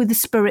work with the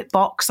spirit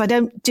box. I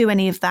don't do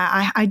any of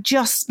that. I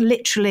just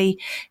literally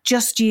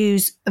just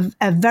use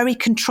a very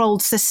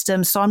controlled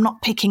system. So I'm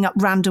not picking up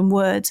random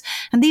words.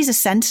 And these are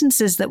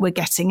sentences that we're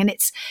getting, and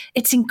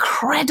it's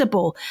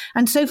incredible.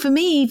 And so for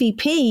me,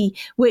 EVP,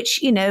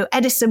 which, you know,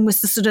 Edison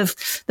was the sort of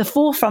the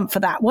forefront for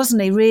that,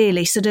 wasn't he?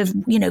 Really sort of,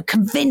 you know,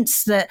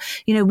 convinced that,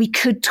 you know, we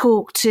could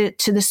talk to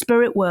the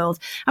spirit world.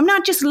 I mean, I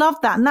just love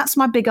that. And that's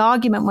my big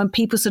argument when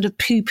people sort of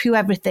poo-poo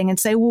everything and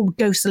say, oh,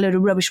 ghosts are a load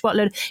of rubbish. What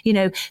load, you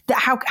know, that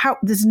how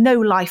there's no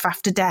life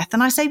after death.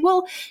 And I say,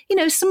 well, you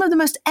know, some of the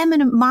most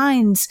eminent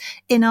minds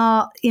in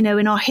our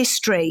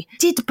history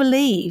did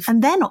believe,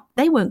 and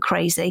they weren't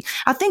crazy.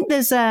 I think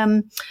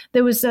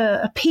there was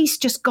a piece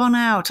just gone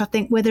out, I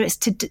think, whether it's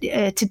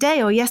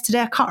today or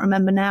yesterday, I can't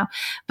remember now,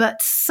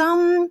 but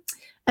some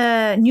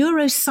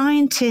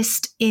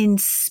neuroscientist in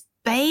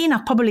Spain,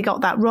 I've probably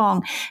got that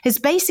wrong, has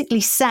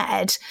basically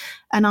said,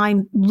 and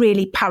I'm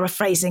really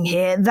paraphrasing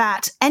here,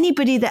 that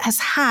anybody that has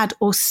had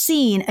or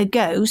seen a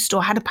ghost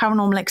or had a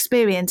paranormal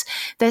experience,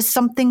 there's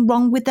something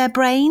wrong with their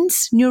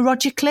brains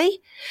neurologically.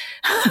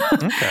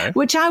 Okay.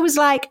 Which I was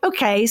like,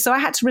 okay, so I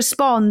had to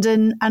respond.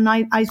 And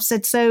I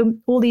said, so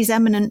all these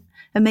eminent,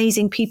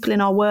 amazing people in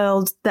our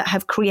world that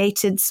have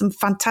created some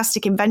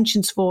fantastic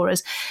inventions for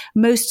us,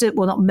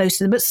 not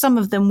most of them, but some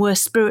of them were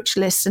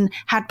spiritualists and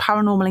had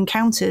paranormal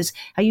encounters.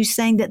 Are you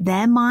saying that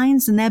their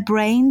minds and their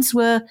brains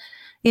were,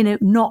 you know,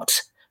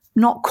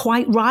 not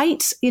quite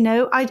right? You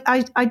know,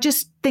 I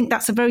just think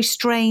that's a very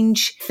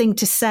strange thing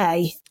to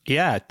say.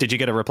 Yeah. Did you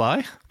get a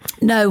reply?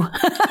 No.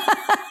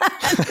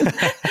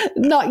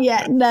 Not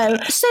yet, no.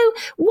 So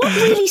what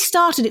really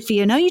started it for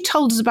you? I know you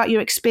told us about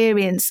your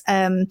experience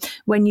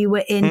when you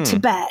were in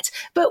Tibet,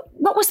 but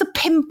what was the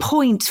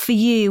pinpoint for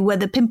you, where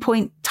the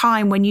pinpoint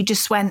time when you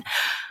just went,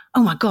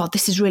 oh my God,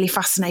 this is really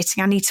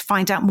fascinating. I need to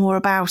find out more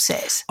about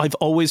it? I've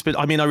always been,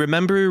 I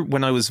remember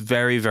when I was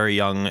very, very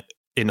young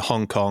in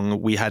Hong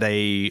Kong,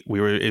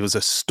 it was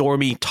a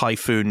stormy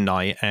typhoon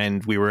night,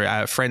 and we were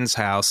at a friend's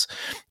house,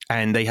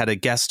 and they had a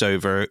guest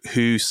over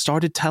who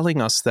started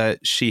telling us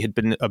that she had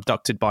been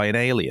abducted by an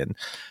alien.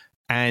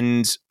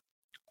 And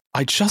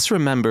I just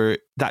remember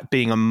that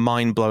being a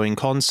mind-blowing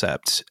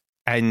concept.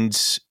 And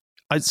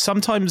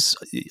sometimes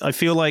I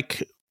feel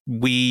like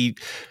we're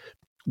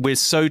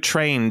so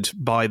trained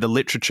by the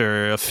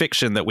literature of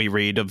fiction that we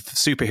read of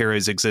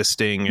superheroes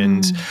existing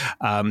and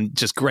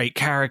just great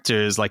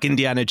characters like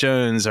Indiana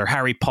Jones or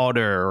Harry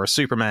Potter or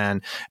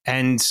Superman.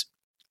 And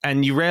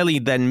you rarely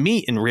then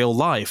meet in real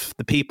life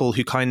the people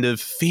who kind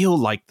of feel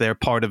like they're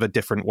part of a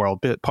different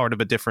world, part of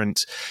a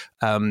different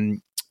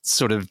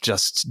sort of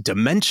just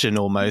dimension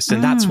almost.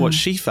 And that's what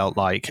she felt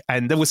like.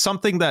 And there was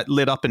something that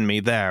lit up in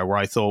me there where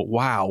I thought,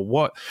 wow,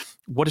 what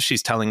if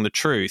she's telling the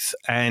truth?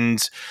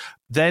 And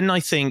then I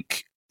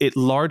think it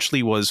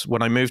largely was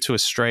when I moved to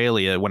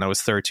Australia when I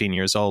was 13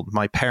 years old.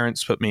 My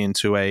parents put me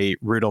into a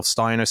Rudolf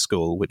Steiner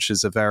school, which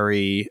is a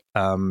very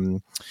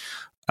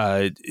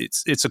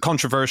it's a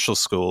controversial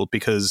school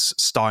because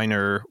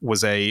Steiner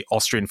was a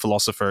Austrian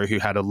philosopher who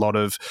had a lot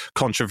of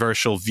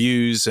controversial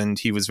views, and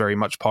he was very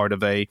much part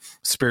of a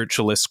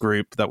spiritualist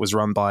group that was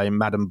run by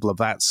Madame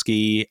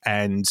Blavatsky,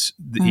 and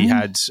he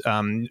had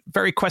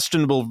very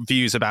questionable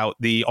views about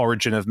the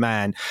origin of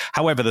man.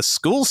 However, the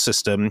school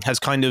system has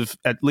kind of,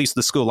 at least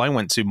the school I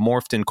went to,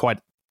 morphed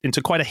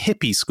into quite a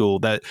hippie school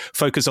that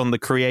focused on the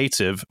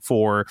creative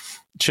for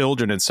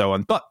children and so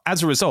on. But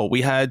as a result,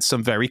 we had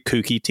some very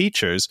kooky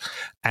teachers.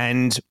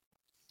 And it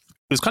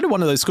was kind of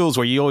one of those schools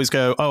where you always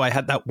go, oh, I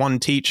had that one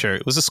teacher.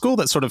 It was a school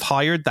that sort of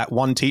hired that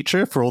one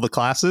teacher for all the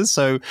classes.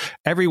 So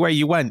everywhere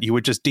you went, you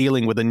were just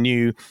dealing with a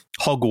new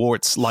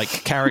Hogwarts-like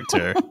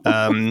character.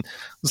 It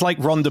was like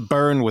Rhonda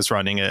Byrne was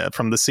running it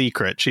from The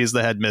Secret. She's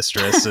the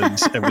headmistress,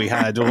 and we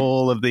had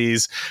all of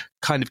these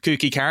kind of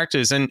kooky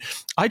characters. And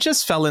I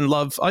just fell in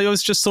love. I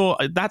always just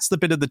thought that's the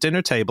bit of the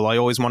dinner table I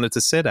always wanted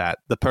to sit at.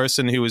 The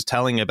person who was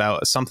telling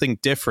about something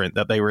different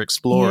that they were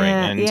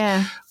exploring.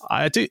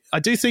 I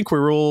do think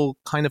we're all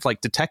kind of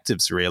like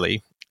detectives,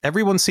 really.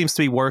 Everyone seems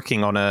to be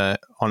working on a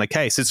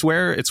case. It's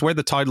where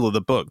the title of the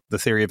book, The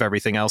Theory of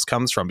Everything Else,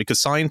 comes from, because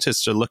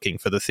scientists are looking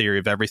for the theory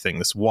of everything,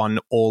 this one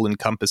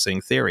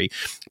all-encompassing theory.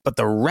 But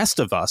the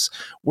rest of us,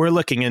 we're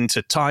looking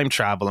into time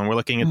travel, and we're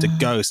looking into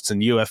ghosts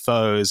and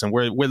UFOs, and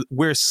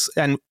we're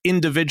and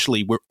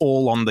individually we're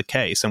all on the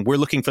case, and we're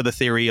looking for the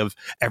theory of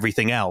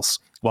everything else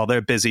while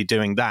they're busy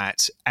doing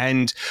that.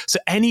 And so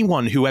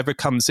anyone who ever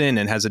comes in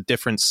and has a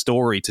different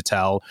story to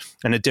tell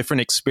and a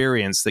different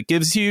experience that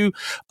gives you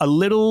a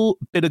little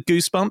bit of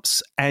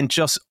goosebumps and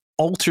just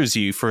alters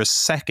you for a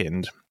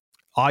second,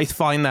 I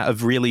find that a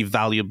really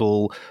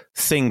valuable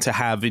thing to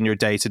have in your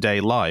day-to-day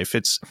life.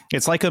 It's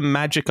like a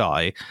magic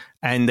eye,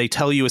 and they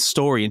tell you a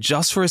story, and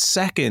just for a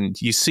second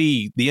you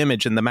see the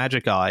image in the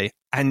magic eye,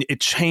 and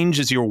it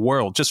changes your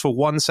world just for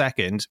 1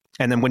 second,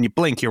 and then when you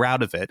blink, you're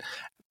out of it.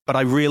 But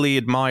I really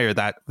admire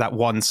that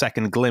 1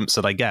 second glimpse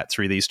that I get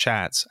through these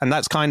chats. And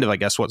that's kind of, I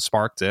guess, what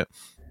sparked it.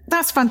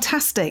 That's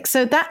fantastic.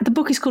 So the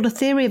book is called A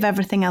Theory of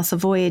Everything Else, A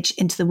Voyage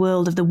into the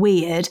World of the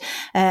Weird.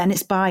 And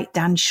it's by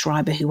Dan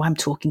Schreiber, who I'm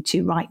talking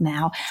to right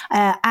now.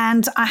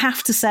 And I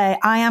have to say,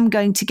 I am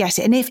going to get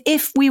it. And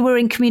if we were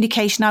in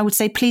communication, I would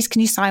say, please, can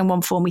you sign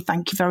one for me?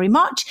 Thank you very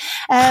much.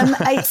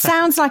 It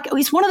sounds like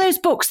it's one of those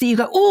books that you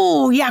go,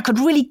 oh, yeah, I could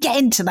really get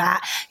into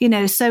that.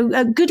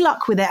 So good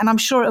luck with it. And I'm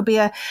sure it'll be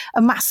a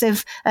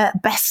massive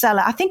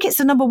bestseller. I think it's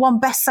the #1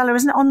 bestseller,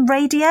 isn't it, on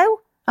radio?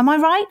 Am I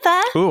right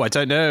there? Oh, I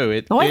don't know.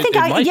 It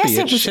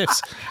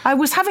was. I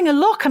was having a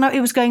look, and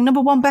it was going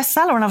 #1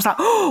 bestseller, and I was like,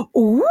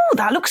 "Oh,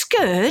 that looks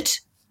good."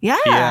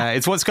 Yeah,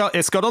 it's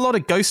got a lot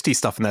of ghosty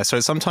stuff in there, so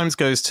it sometimes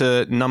goes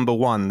to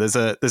 #1.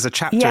 There's a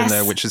chapter in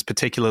there which is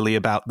particularly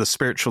about the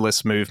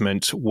spiritualist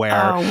movement,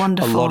 where a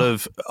lot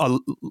of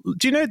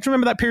do you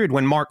remember that period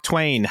when Mark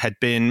Twain had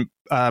been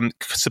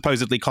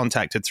supposedly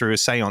contacted through a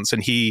seance,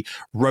 and he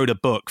wrote a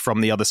book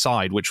from the other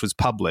side, which was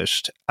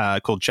published,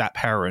 called Jap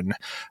Heron.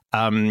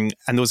 And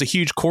there was a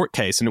huge court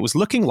case, and it was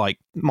looking like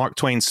Mark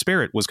Twain's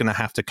spirit was going to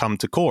have to come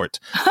to court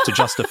to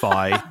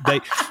justify.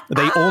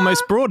 They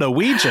almost brought a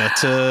Ouija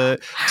to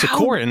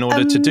court in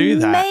order to do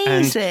that.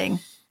 Amazing.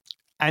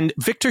 And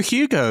Victor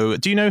Hugo,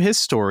 do you know his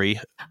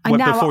story?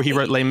 Before he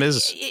wrote Les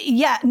Mis?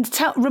 Yeah,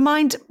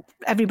 remind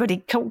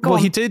everybody. Go on.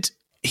 He did.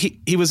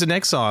 He was in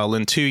exile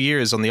in 2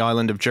 years on the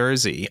island of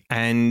Jersey,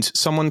 and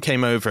someone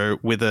came over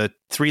with a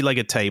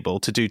 3-legged table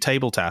to do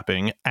table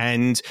tapping,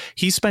 and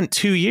he spent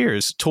 2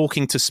 years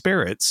talking to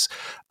spirits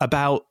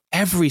about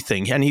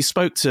everything. And he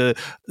spoke to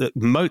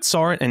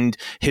Mozart, and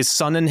his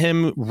son and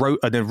him wrote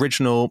an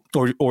original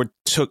or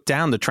took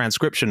down the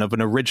transcription of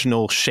an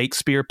original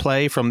Shakespeare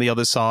play from the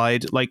other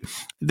side. Like,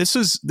 this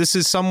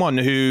is someone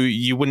who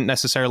you wouldn't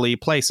necessarily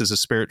place as a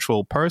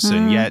spiritual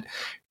person, yet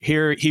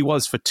here he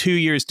was for 2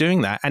 years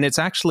doing that. And it's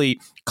actually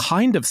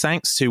kind of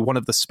thanks to one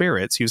of the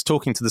spirits, he was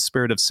talking to the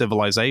spirit of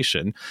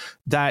civilization,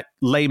 that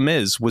Les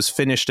Mis was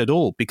finished at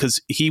all,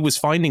 because he was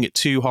finding it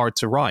too hard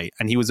to write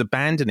and he was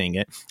abandoning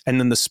it. And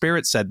then the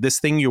spirit said, this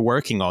thing you're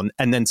working on,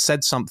 and then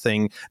said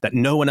something that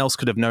no one else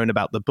could have known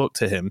about the book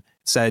to him,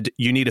 said,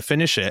 you need to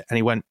finish it. And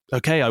he went,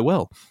 okay, I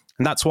will.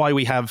 And that's why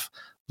we have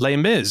Les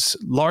Mis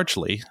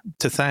largely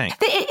to thank.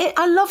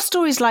 I love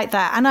stories like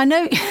that. And I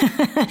know,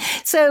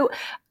 so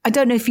I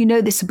don't know if you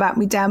know this about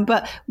me, Dan,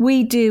 but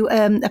we do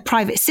a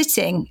private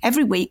sitting.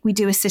 Every week we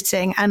do a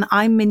sitting and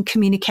I'm in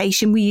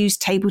communication. We use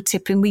table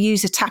tipping. We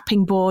use a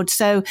tapping board.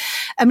 So,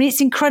 I mean,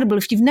 it's incredible.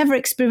 If you've never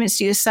experienced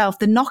it yourself,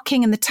 the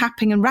knocking and the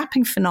tapping and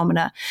rapping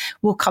phenomena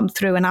will come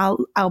through, and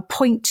I'll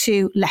point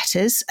to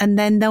letters and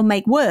then they'll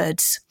make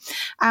words.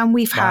 And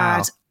we've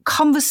had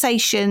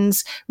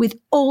conversations with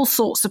all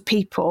sorts of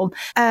people.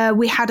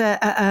 We had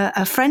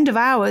a friend of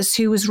ours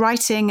who was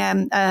writing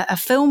a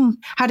film,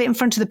 had it in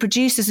front of the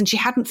producers, and she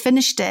hadn't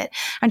finished it.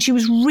 And she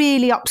was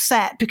really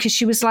upset because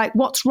she was like,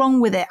 what's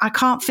wrong with it? I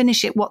can't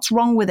finish it. What's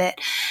wrong with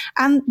it?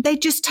 And they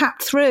just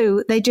tapped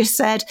through. They just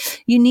said,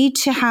 you need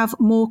to have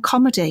more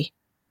comedy.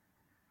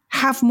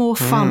 Have more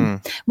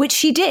fun, which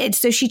she did.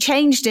 So she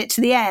changed it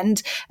to the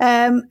end.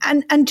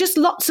 And just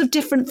lots of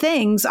different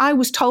things. I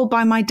was told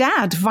by my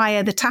dad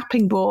via the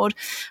tapping board.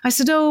 I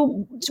said,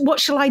 oh, what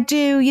shall I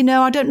do? You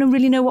know, I don't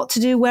really know what to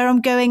do, where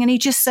I'm going. And he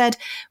just said,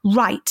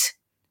 write.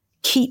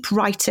 Keep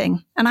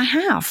writing. And I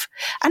have.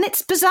 And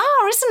it's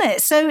bizarre, isn't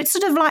it? So it's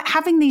sort of like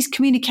having these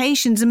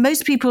communications. And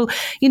most people,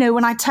 you know,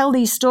 when I tell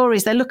these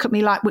stories, they look at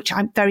me like, which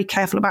I'm very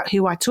careful about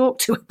who I talk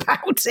to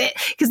about it,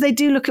 because they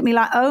do look at me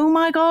like, oh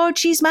my God,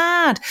 she's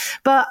mad.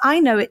 But I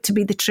know it to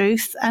be the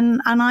truth.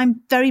 And I'm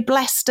very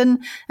blessed and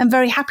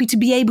very happy to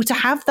be able to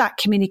have that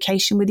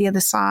communication with the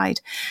other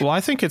side. Well,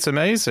 I think it's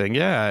amazing.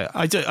 Yeah.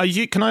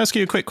 Can I ask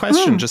you a quick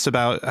question just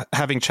about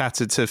having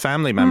chatted to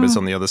family members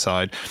on the other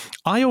side?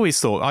 I always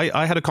thought,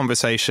 I had a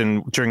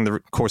conversation during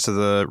the course of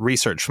the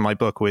research for my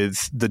book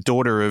with the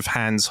daughter of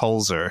Hans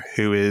Holzer,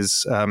 who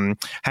is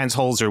Hans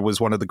Holzer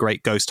was one of the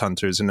great ghost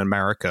hunters in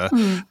America,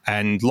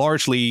 and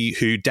largely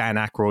who Dan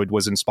Aykroyd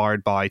was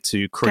inspired by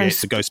to create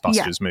the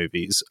Ghostbusters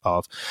movies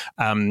of.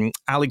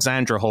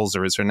 Alexandra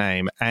Holzer is her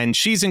name, and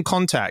she's in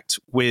contact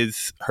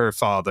with her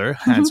father,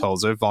 Hans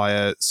Holzer,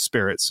 via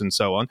spirits and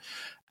so on.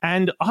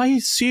 And I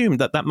assumed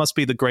that must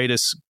be the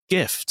greatest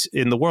gift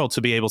in the world,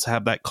 to be able to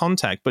have that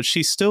contact. But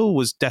she still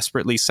was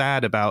desperately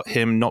sad about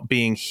him not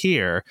being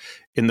here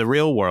in the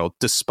real world,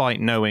 despite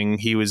knowing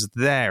he was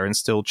there and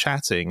still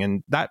chatting.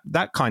 And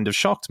that kind of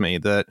shocked me,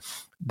 that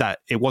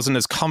it wasn't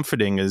as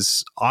comforting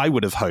as I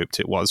would have hoped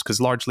it was, because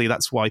largely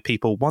that's why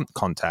people want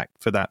contact,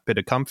 for that bit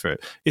of comfort.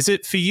 Is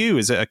it for you?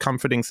 Is it a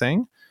comforting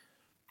thing?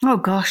 Oh,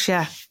 gosh,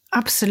 yeah,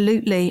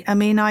 absolutely. I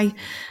mean,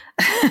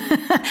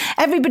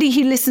 everybody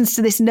who listens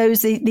to this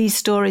knows these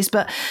stories,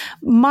 but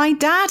my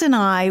dad and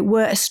I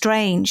were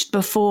estranged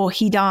before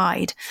he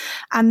died.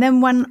 And then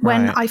when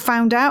I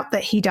found out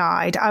that he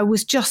died, I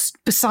was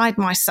just beside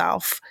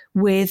myself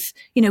with,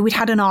 you know, we'd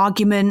had an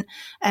argument.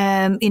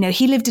 You know,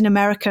 he lived in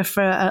America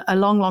for a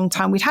long, long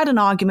time. We'd had an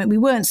argument. We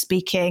weren't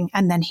speaking,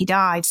 and then he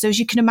died. So as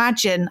you can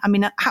imagine, I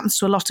mean, it happens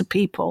to a lot of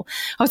people.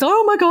 I was like,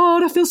 oh my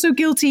God, I feel so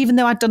guilty, even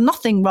though I'd done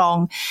nothing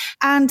wrong.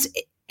 And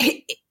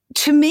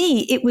to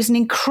me, it was an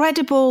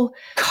incredible,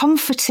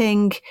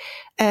 comforting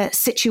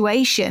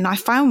situation I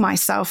found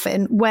myself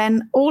in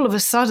when all of a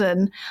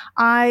sudden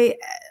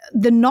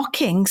the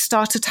knocking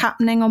started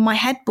happening on my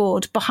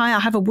headboard. I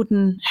have a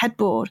wooden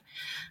headboard.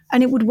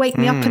 And it would wake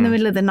me up in the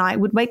middle of the night,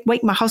 would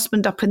wake my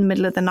husband up in the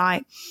middle of the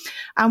night.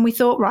 And we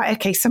thought, right,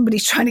 okay,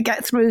 somebody's trying to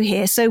get through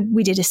here. So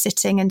we did a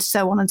sitting and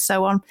so on and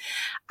so on.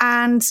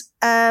 And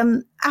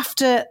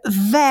after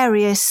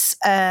various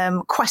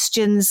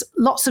questions,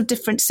 lots of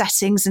different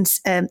settings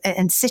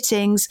and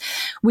sittings,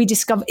 we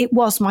discovered it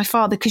was my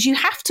father, because you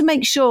have to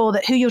make sure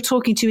that who you're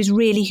talking to is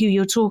really who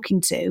you're talking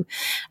to.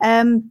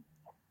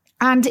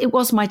 And it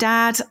was my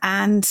dad,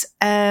 and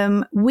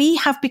we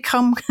have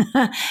become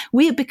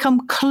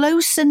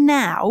closer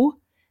now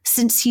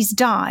since he's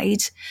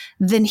died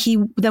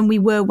than we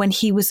were when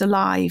he was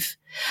alive.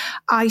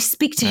 I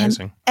speak to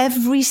him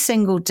every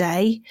single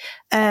day.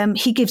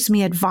 He gives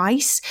me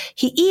advice.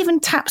 He even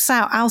taps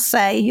out. I'll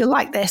say, you'll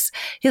like this.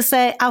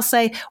 I'll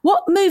say,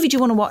 what movie do you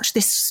want to watch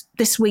this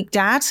week,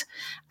 Dad?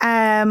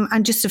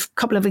 And just a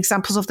couple of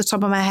examples off the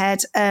top of my head.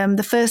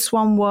 The first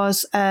one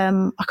was, I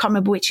can't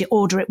remember which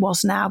order it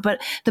was now,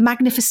 but The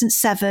Magnificent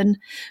Seven.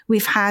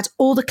 We've had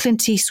all the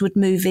Clint Eastwood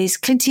movies,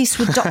 Clint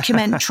Eastwood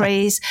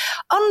documentaries,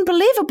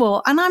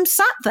 unbelievable. And I'm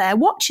sat there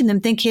watching them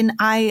thinking,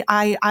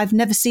 I've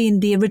never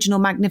seen the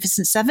original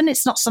Magnificent Seven.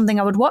 It's not something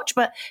I would watch,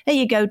 but there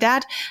you go,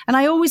 Dad. And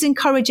I always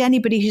encourage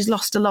anybody who's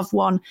lost a loved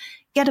one,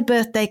 get a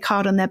birthday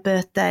card on their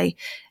birthday.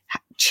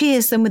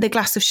 cheers them with a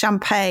glass of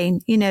champagne,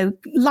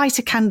 light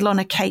a candle on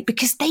a cake,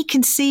 because they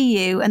can see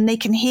you and they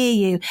can hear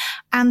you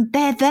and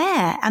they're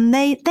there and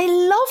they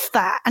love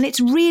that. And it's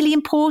really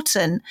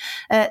important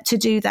to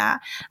do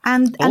that.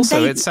 And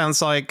also, it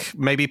sounds like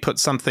maybe put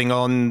something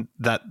on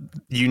that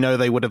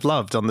they would have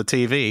loved on the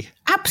TV.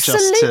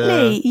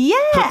 Absolutely,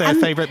 put their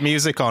favourite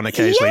music on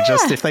occasionally,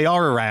 just if they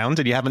are around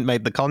and you haven't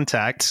made the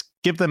contact,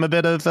 give them a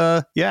bit of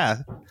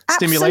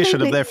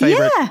stimulation of their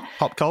favourite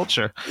pop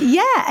culture.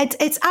 Yeah,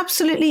 it's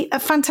absolutely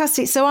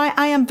fantastic. So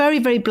I am very,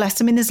 very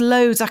blessed. I mean, there's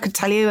loads I could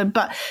tell you,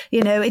 but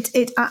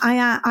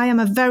I am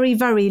a very,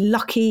 very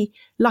lucky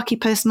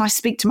person. I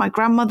speak to my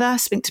grandmother,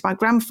 speak to my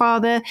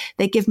grandfather.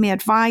 They give me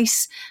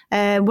advice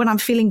when I'm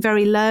feeling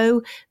very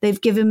low.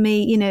 They've given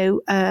me,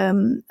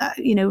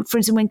 for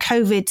instance, when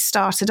COVID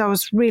started, I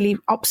was really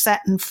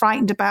upset and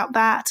frightened about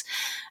that.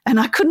 And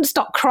I couldn't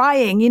stop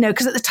crying,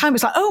 because at the time it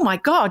was like, oh my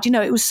God,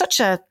 it was such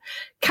a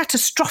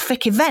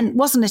catastrophic event,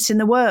 wasn't it, in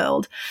the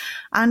world?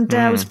 And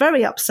I was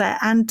very upset.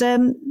 And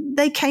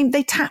they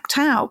tapped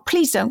out.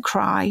 Please don't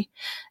cry.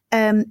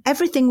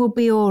 Everything will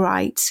be all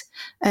right.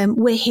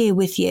 We're here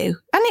with you.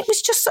 And it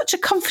was just such a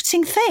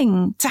comforting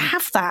thing to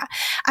have that.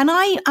 And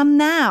I am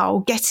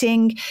now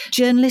getting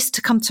journalists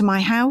to come to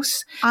my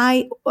house.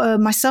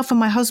 Myself and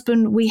my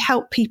husband, we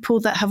help people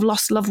that have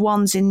lost loved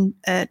ones in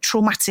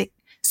traumatic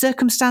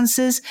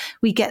circumstances.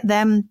 We get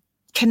them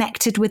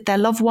connected with their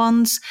loved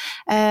ones.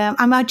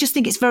 And I just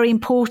think it's very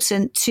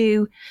important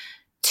to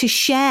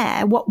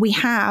share what we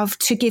have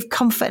to give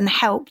comfort and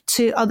help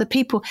to other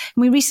people.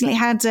 And we recently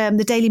had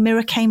the Daily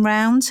Mirror came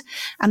round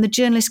and the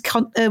journalist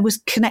was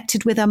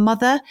connected with her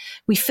mother.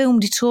 We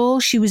filmed it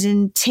all. She was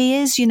in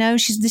tears,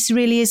 this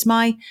really is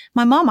my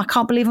mum. I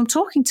can't believe I'm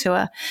talking to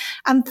her.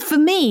 And for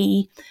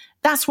me,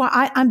 that's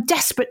why I'm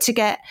desperate to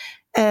get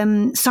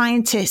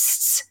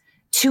scientists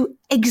to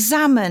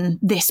examine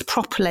this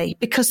properly,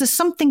 because there's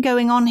something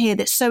going on here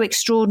that's so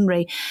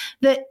extraordinary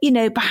that,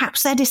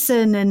 perhaps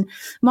Edison and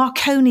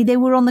Marconi, they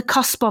were on the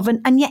cusp of,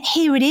 and yet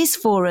here it is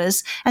for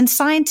us. And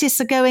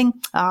scientists are going,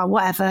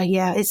 whatever.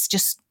 Yeah, it's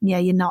just,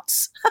 you're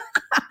nuts,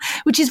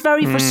 which is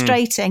very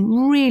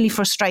frustrating, really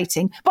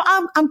frustrating. But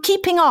I'm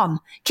keeping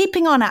on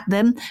at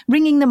them,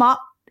 ringing them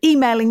up,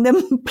 emailing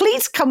them,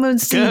 please come and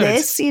see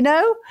this,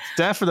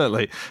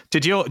 Definitely.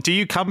 Do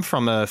you come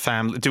from a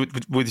family,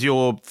 with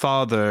your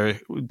father,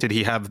 did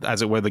he have,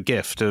 as it were, the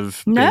gift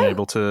of being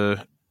able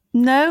to...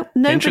 No,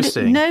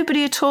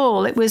 nobody at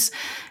all. It was,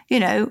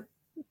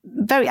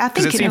 very, I think...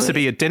 Because it seems to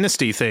be a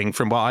dynasty thing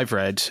from what I've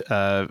read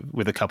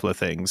with a couple of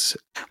things.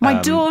 My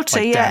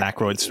daughter, like Dan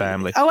Aykroyd's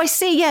family. Oh, I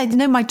see, yeah.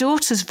 No, my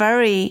daughter's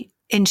very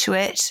into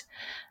it.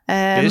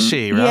 Is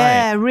she? Right.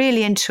 Yeah,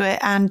 really into it.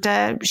 And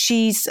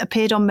she's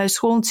appeared on Most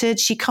Haunted.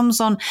 She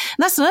comes on. And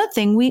that's another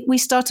thing. We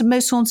started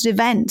Most Haunted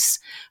events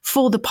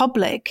for the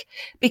public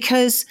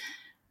because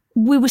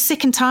we were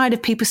sick and tired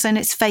of people saying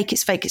it's fake,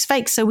 it's fake, it's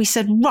fake. So we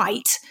said,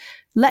 right,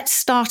 let's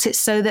start it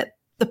so that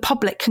the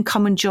public can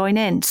come and join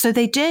in. So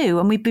they do.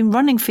 And we've been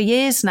running for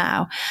years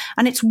now.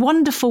 And it's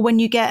wonderful when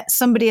you get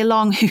somebody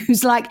along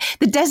who's like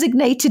the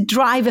designated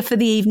driver for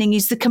the evening.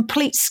 He's the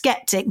complete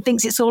skeptic,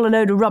 thinks it's all a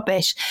load of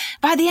rubbish.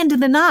 By the end of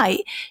the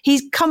night,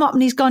 he's come up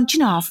and he's gone,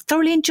 I've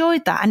thoroughly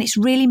enjoyed that. And it's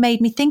really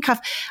made me think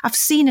I've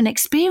seen and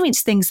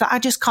experienced things that I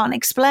just can't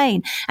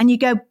explain. And you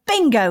go,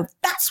 bingo,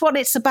 that's what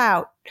it's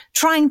about.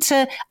 Trying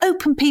to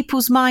open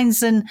people's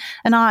minds and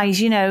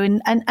eyes,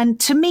 and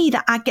to me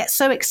that I get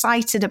so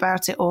excited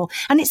about it all.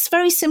 And it's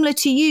very similar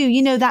to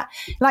you, that,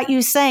 like you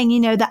were saying,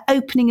 that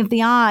opening of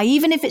the eye,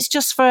 even if it's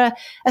just for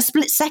a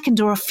split second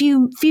or a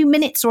few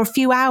minutes or a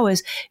few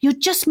hours, you're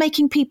just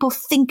making people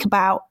think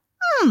about,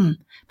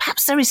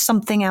 perhaps there is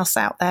something else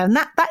out there. And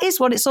that is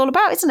what it's all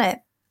about, isn't it?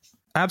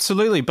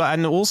 Absolutely.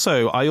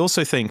 I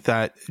also think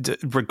that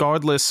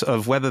regardless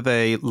of whether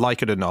they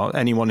like it or not,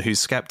 anyone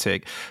who's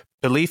skeptic,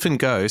 belief in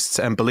ghosts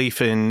and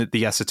belief in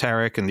the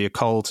esoteric and the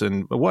occult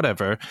and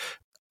whatever,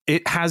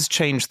 it has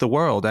changed the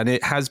world. And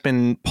it has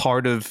been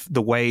part of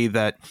the way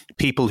that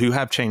people who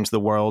have changed the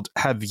world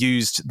have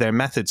used their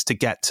methods to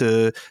get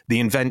to the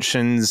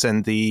inventions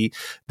and the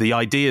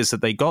ideas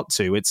that they got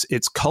to.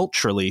 It's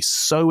culturally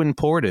so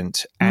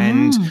important.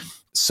 And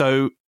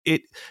so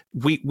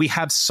we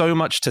have so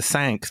much to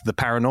thank the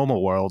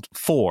paranormal world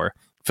for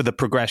the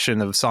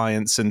progression of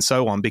science and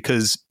so on,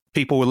 because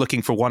people were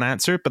looking for one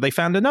answer, but they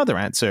found another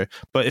answer.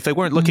 But if they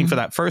weren't looking for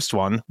that first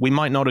one, we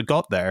might not have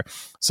got there.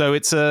 So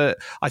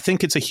I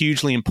think it's a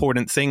hugely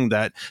important thing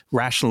that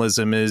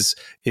rationalism is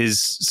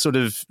sort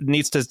of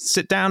needs to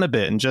sit down a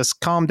bit and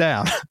just calm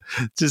down,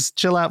 just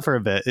chill out for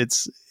a bit.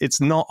 It's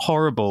not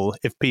horrible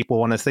if people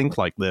want to think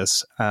like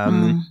this,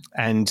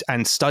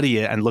 and study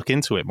it and look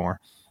into it more.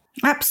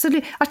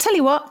 Absolutely. I tell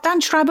you what,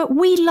 Dan Schreiber,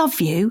 we love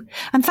you.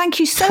 And thank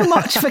you so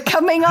much for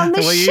coming on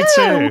the well, show.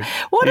 You too.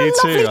 What a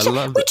lovely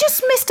chat. We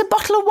just missed a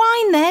bottle of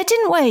wine there,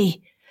 didn't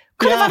we?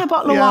 Could have had a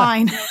bottle of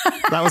wine.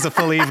 That was a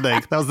full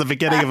evening. That was the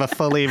beginning of a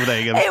full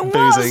evening of it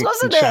boozing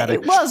wasn't and it?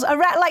 chatting. It was,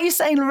 like you're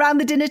saying, around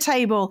the dinner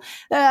table.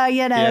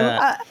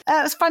 It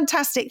was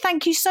fantastic.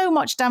 Thank you so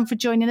much, Dan, for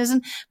joining us.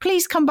 And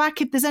please come back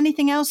if there's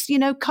anything else,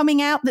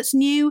 coming out that's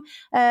new,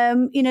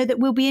 that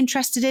we'll be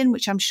interested in,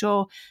 which I'm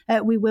sure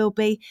we will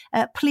be.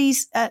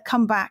 Please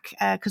come back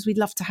because we'd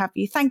love to have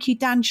you. Thank you,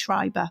 Dan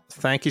Schreiber.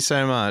 Thank you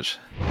so much.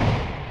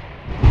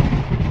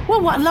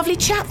 Well, what a lovely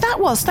chat that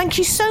was. Thank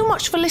you so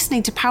much for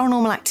listening to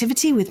Paranormal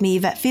Activity with me,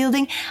 Yvette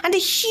Fielding, and a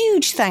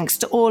huge thanks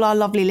to all our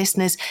lovely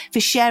listeners for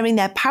sharing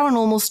their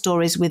paranormal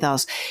stories with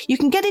us. You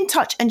can get in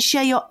touch and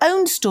share your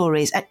own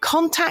stories at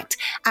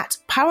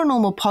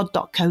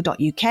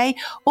contact@paranormalpod.co.uk,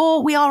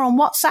 or we are on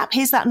WhatsApp.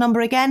 Here's that number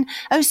again,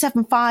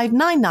 075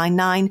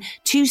 999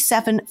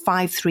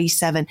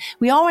 27537.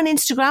 We are on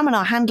Instagram and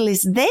our handle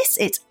is this.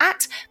 It's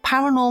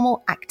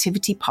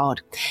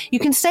 @paranormalactivitypod. You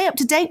can stay up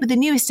to date with the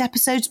newest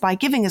episodes by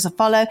giving us a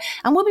follow,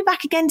 and we'll be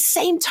back again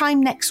same time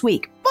next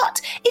week.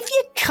 But if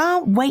you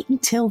can't wait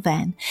until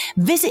then,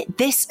 visit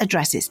this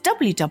address. It's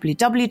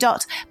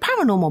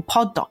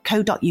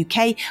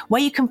www.paranormalpod.co.uk,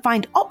 where you can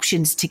find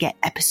options to get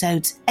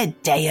episodes a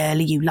day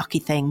early, you lucky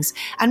things.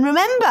 And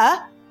remember,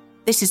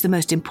 this is the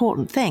most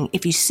important thing.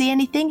 If you see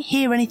anything,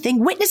 hear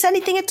anything, witness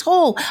anything at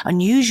all,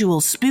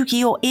 unusual,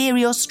 spooky or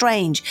eerie or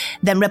strange,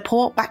 then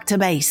report back to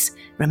base.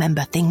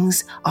 Remember,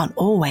 things aren't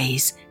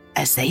always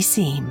as they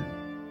seem.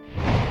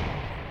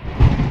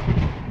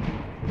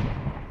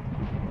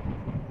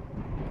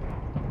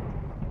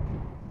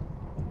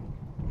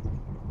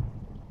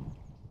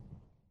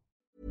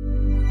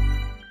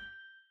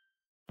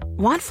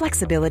 Want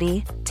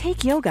flexibility?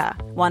 Take yoga.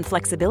 Want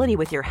flexibility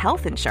with your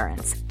health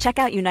insurance? Check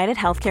out United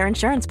Healthcare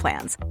Insurance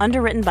Plans.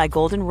 Underwritten by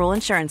Golden Rule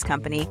Insurance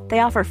Company, they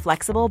offer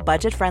flexible,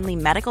 budget-friendly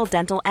medical,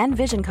 dental, and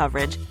vision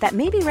coverage that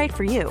may be right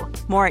for you.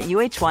 More at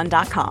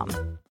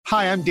uh1.com.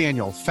 Hi, I'm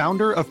Daniel,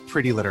 founder of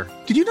Pretty Litter.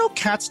 Did you know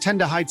cats tend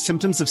to hide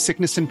symptoms of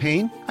sickness and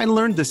pain? I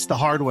learned this the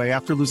hard way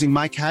after losing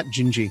my cat,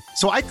 Gingy.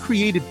 So I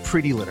created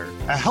Pretty Litter,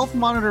 a health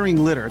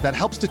monitoring litter that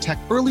helps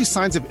detect early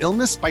signs of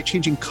illness by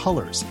changing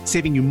colors,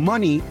 saving you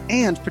money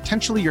and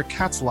potentially your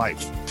cat's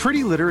life.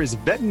 Pretty Litter is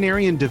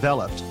veterinarian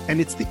developed,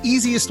 and it's the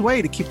easiest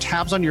way to keep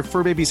tabs on your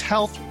fur baby's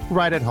health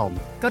right at home.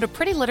 Go to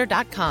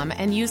prettylitter.com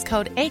and use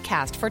code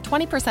ACAST for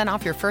 20%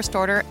 off your first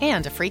order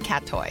and a free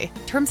cat toy.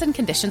 Terms and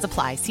conditions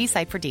apply. See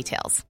site for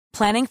details.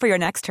 Planning for your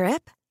next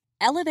trip?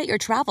 Elevate your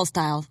travel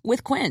style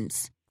with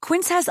Quince.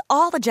 Quince has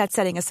all the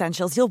jet-setting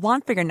essentials you'll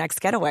want for your next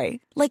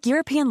getaway, like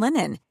European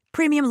linen,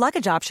 premium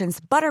luggage options,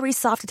 buttery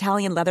soft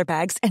Italian leather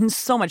bags, and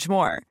so much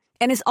more.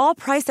 And is all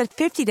priced at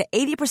 50 to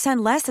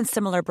 80% less than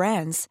similar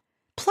brands.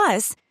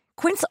 Plus,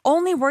 Quince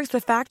only works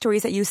with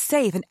factories that use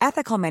safe and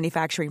ethical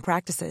manufacturing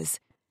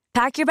practices.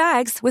 Pack your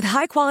bags with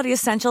high-quality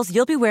essentials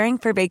you'll be wearing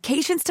for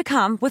vacations to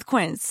come with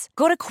Quince.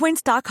 Go to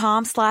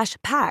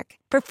quince.com/pack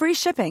for free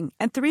shipping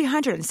and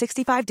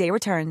 365-day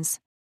returns.